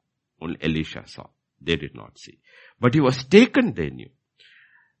 Only Elisha saw. They did not see. But he was taken, they knew.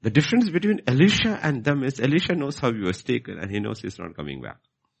 The difference between Elisha and them is Elisha knows how he was taken and he knows he's not coming back.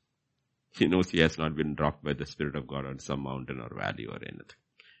 He knows he has not been dropped by the Spirit of God on some mountain or valley or anything.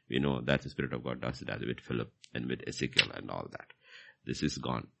 We know that the Spirit of God does it as with Philip and with Ezekiel and all that. This is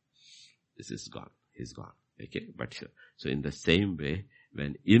gone. This is gone. He's gone. Okay? But so in the same way,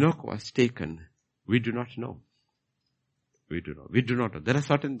 when Enoch was taken, we do not know. We do not know. There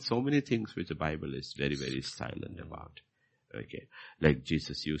are so many things which the Bible is very, very silent about. Okay. Like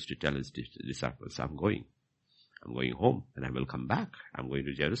Jesus used to tell his disciples, I'm going home and I will come back. I'm going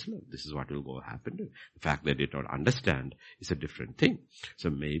to Jerusalem. This is what will happen to you. The fact that they don't understand is a different thing. So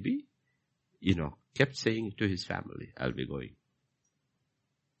maybe, Enoch kept saying to his family, I'll be going.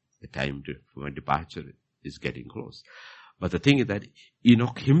 The time for my departure is getting close. But the thing is that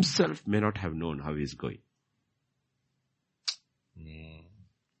Enoch himself may not have known how he's going.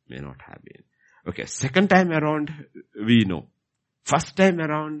 May not have been. Okay, second time around, we know. First time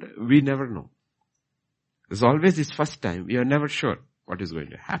around, we never know. There's always this first time, we are never sure what is going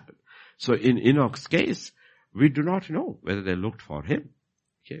to happen. So in Enoch's case, we do not know whether they looked for him.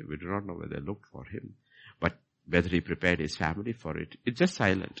 Okay, we do not know whether they looked for him. But whether he prepared his family for it, it's just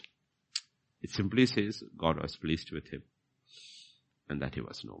silent. It simply says God was pleased with him and that he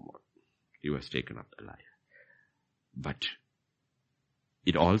was no more. He was taken up alive. But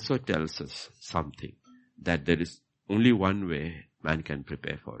it also tells us something, that there is only one way man can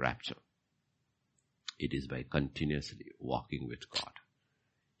prepare for rapture. It is by continuously walking with God.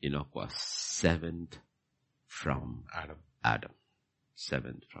 Enoch was seventh from Adam.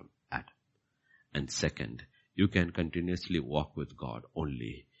 Seventh from Adam. And second, you can continuously walk with God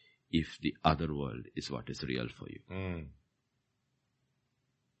only if the other world is what is real for you.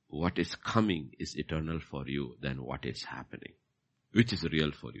 What is coming is eternal for you than what is happening. Which is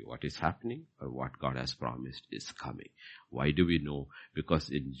real for you? What is happening or what God has promised is coming. Why do we know? Because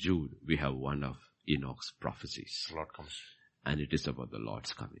in Jude we have one of Enoch's prophecies. The Lord comes. And it is about the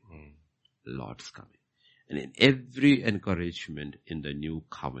Lord's coming. The Lord's coming. And in every encouragement in the new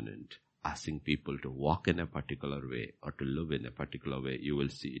covenant, asking people to walk in a particular way or to live in a particular way, you will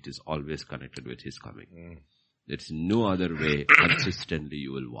see it is always connected with His coming. There's no other way consistently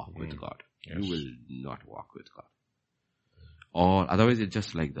you will walk with God. Yes. You will not walk with God. Or otherwise it's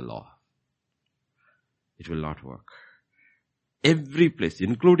just like the law. It will not work. Every place,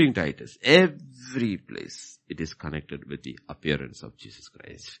 including Titus, every place it is connected with the appearance of Jesus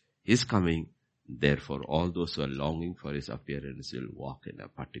Christ. His coming, therefore all those who are longing for His appearance will walk in a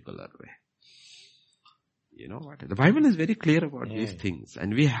particular way. You know what? The Bible is very clear about these things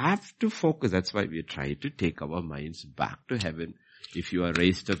and we have to focus. That's why we try to take our minds back to heaven. If you are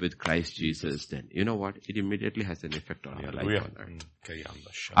raised up with Christ Jesus, then you know what? It immediately has an effect on your life on earth.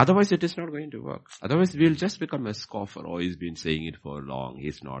 Otherwise it is not going to work. Otherwise we'll just become a scoffer. Oh, he's been saying it for long.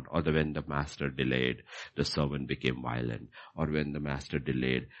 He's not. Or when the master delayed, the servant became violent. Or when the master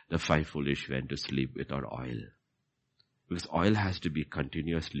delayed, the 5 foolish went to sleep without oil. Because oil has to be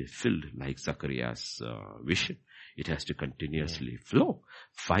continuously filled, like Zachariah's vision. It has to continuously flow.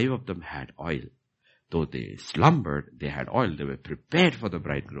 5 of them had oil. Though they slumbered, they had oil. They were prepared for the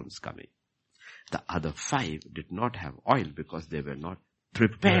bridegroom's coming. The other 5 did not have oil because they were not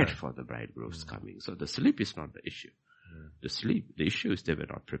prepared for the bridegroom's coming. So the sleep is not the issue. The issue is they were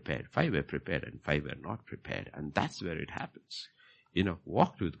not prepared. 5 were prepared and 5 were not prepared. And that's where it happens. Enoch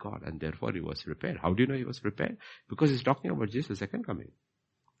walked with God and therefore he was prepared. How do you know he was prepared? Because he's talking about Jesus' second coming.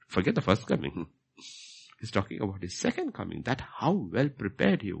 Forget the first coming. He's talking about His second coming, that how well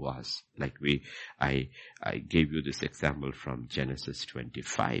prepared he was. Like I gave you this example from Genesis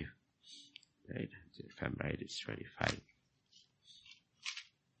 25. Right? If I'm right, it's 25.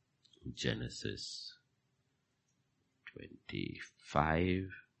 Genesis 25.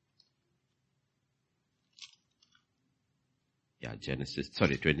 Yeah, Genesis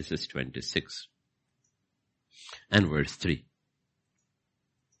 26. And verse 3.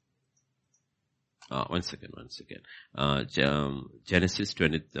 One second. Genesis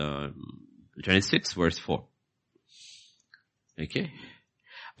 26 verse 4. Okay.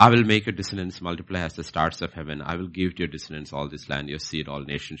 I will make your descendants multiply as the stars of heaven. I will give to your descendants all this land. Your seed, all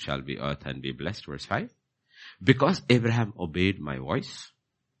nations shall be earth and be blessed. Verse 5. Because Abraham obeyed my voice,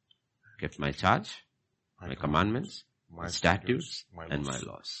 kept my charge, my commandments, my statutes, and my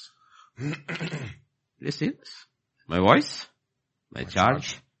laws. You see this? My voice, my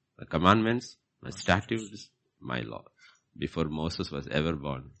charge, my commandments, my statutes, my law. Before Moses was ever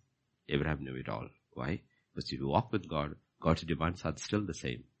born, Abraham knew it all. Why? Because if you walk with God, God's demands are still the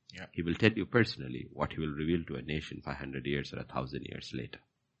same. Yeah. He will tell you personally what He will reveal to a nation 500 years or 1,000 years later.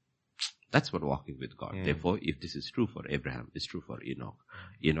 That's what walking with God. Therefore, if this is true for Abraham, it's true for Enoch.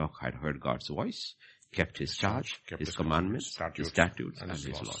 Enoch had heard God's voice, kept his charge, his commandments, his statutes, and his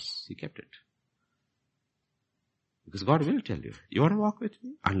laws. He kept it. Because God will tell you, you want to walk with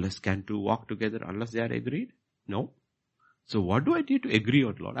me? Unless can two walk together, unless they are agreed? No. So what do I need to agree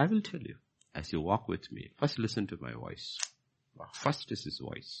on, Lord? I will tell you. As you walk with me, first listen to my voice. First is his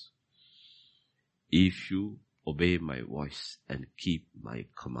voice. If you obey my voice and keep my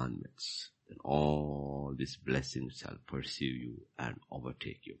commandments, then all these blessings shall pursue you and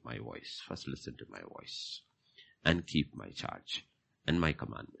overtake you. My voice. First listen to my voice and keep my charge and my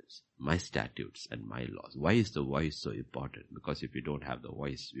commandments, my statutes and my laws. Why is the voice so important? Because if we don't have the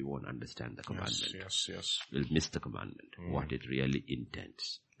voice, we won't understand the commandment. Yes. We'll miss the commandment, what it really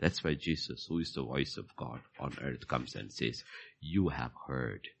intends. That's why Jesus, who is the voice of God on earth, comes and says, you have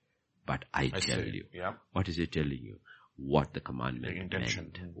heard, but I tell you. Yeah. What is he telling you? What the commandment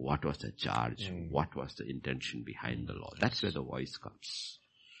meant. What was the charge? What was the intention behind the law? That's where the voice comes.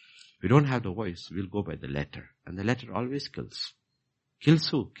 If we don't have the voice, we'll go by the letter. And the letter always kills. Kills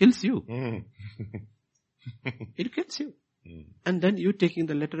who? Kills you. It kills you. And then you taking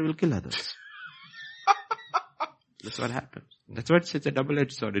the letter will kill others. That's what happens. That's what it's a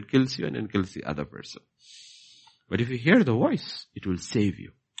double-edged sword. It kills you and then kills the other person. But if you hear the voice, it will save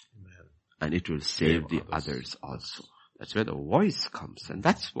you. Amen. And it will save the others also. That's where the voice comes. And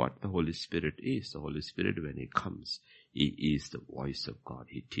that's what the Holy Spirit is. The Holy Spirit, when he comes, he is the voice of God.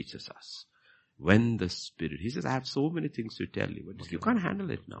 He teaches us. When the Spirit, he says, I have so many things to tell you, but you can't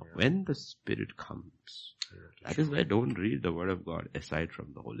handle it now. When the Spirit comes, that is why don't read the Word of God aside from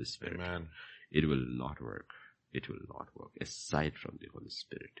the Holy Spirit. Amen. It will not work. It will not work aside from the Holy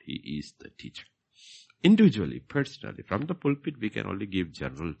Spirit. He is the teacher. Individually, personally, from the pulpit, we can only give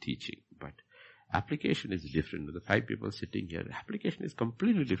general teaching, but application is different. With the 5 people sitting here, application is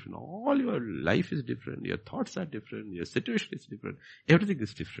completely different. All your life is different. Your thoughts are different. Your situation is different. Everything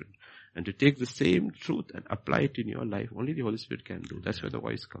is different. And to take the same truth and apply it in your life, only the Holy Spirit can do. That's where the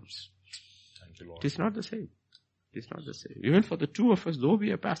voice comes. Thank you, Lord. It is not the same. It is not the same. Even for the two of us, though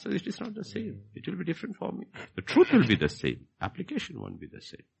we are pastors, it is not the same. It will be different for me. The truth will be the same. Application won't be the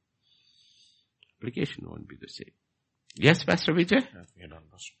same. Application won't be the same. Yes, Pastor Vijay? You're done,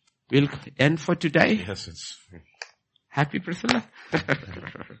 Pastor. We'll end for today. Yes, it's... Happy Priscilla.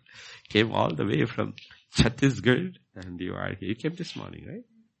 Came all the way from Chhattisgarh and you are here. You came this morning, right?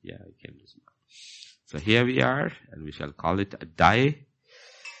 Yeah, you came this morning. So here we are and we shall call it a die.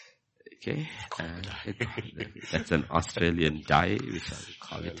 Okay. That's an Australian die. We shall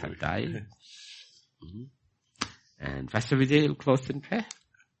call it a die. And Pastor Vijay will close in prayer.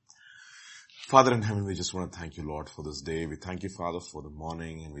 Father in heaven, we just want to thank you, Lord, for this day. We thank you, Father, for the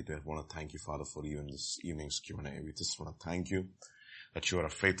morning, and we want to thank you, Father, for even this evening's Q&A. We just want to thank you that you are a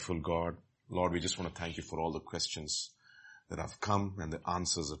faithful God. Lord, we just want to thank you for all the questions that have come and the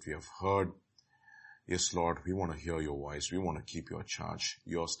answers that we have heard. Yes, Lord, we want to hear your voice. We want to keep your charge,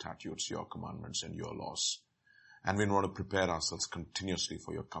 your statutes, your commandments, and your laws. And we want to prepare ourselves continuously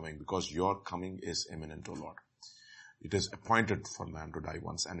for your coming, because your coming is imminent, O Lord. It is appointed for man to die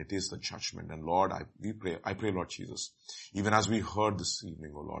once, and it is the judgment. And Lord, I pray, Lord Jesus, even as we heard this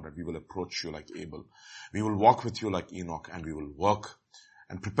evening, O Lord, that we will approach you like Abel. We will walk with you like Enoch, and we will work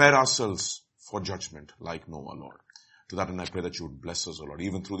and prepare ourselves for judgment like Noah, Lord. To that, and I pray that you would bless us, O Lord,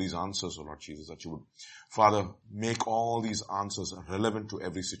 even through these answers, O Lord Jesus, that you would, Father, make all these answers relevant to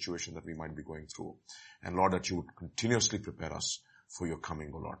every situation that we might be going through. And Lord, that you would continuously prepare us for your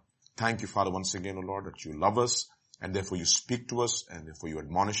coming, O Lord. Thank you, Father, once again, O Lord, that you love us, and therefore you speak to us, and therefore you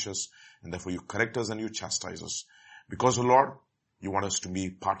admonish us, and therefore you correct us and you chastise us. Because, O Lord, you want us to be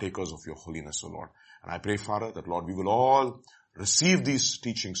partakers of your holiness, O Lord. And I pray, Father, that, Lord, we will all receive these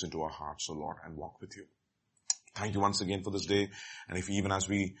teachings into our hearts, O Lord, and walk with you. Thank you once again for this day. And if even as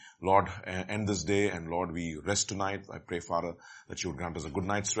we, Lord, end this day and Lord, we rest tonight, I pray, Father, that you would grant us a good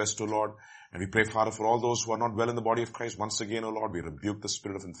night's rest, O Lord. And we pray, Father, for all those who are not well in the body of Christ. Once again, O Lord, we rebuke the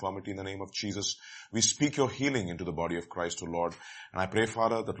spirit of infirmity in the name of Jesus. We speak your healing into the body of Christ, O Lord. And I pray,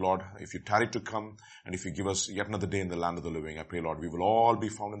 Father, that, Lord, if you tarry to come and if you give us yet another day in the land of the living, I pray, Lord, we will all be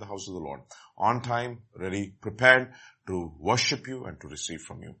found in the house of the Lord, on time, ready, prepared to worship you and to receive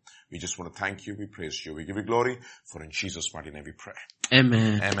from you. We just want to thank you. We praise you. We give you glory. For in Jesus' mighty name we pray.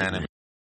 Amen. Amen.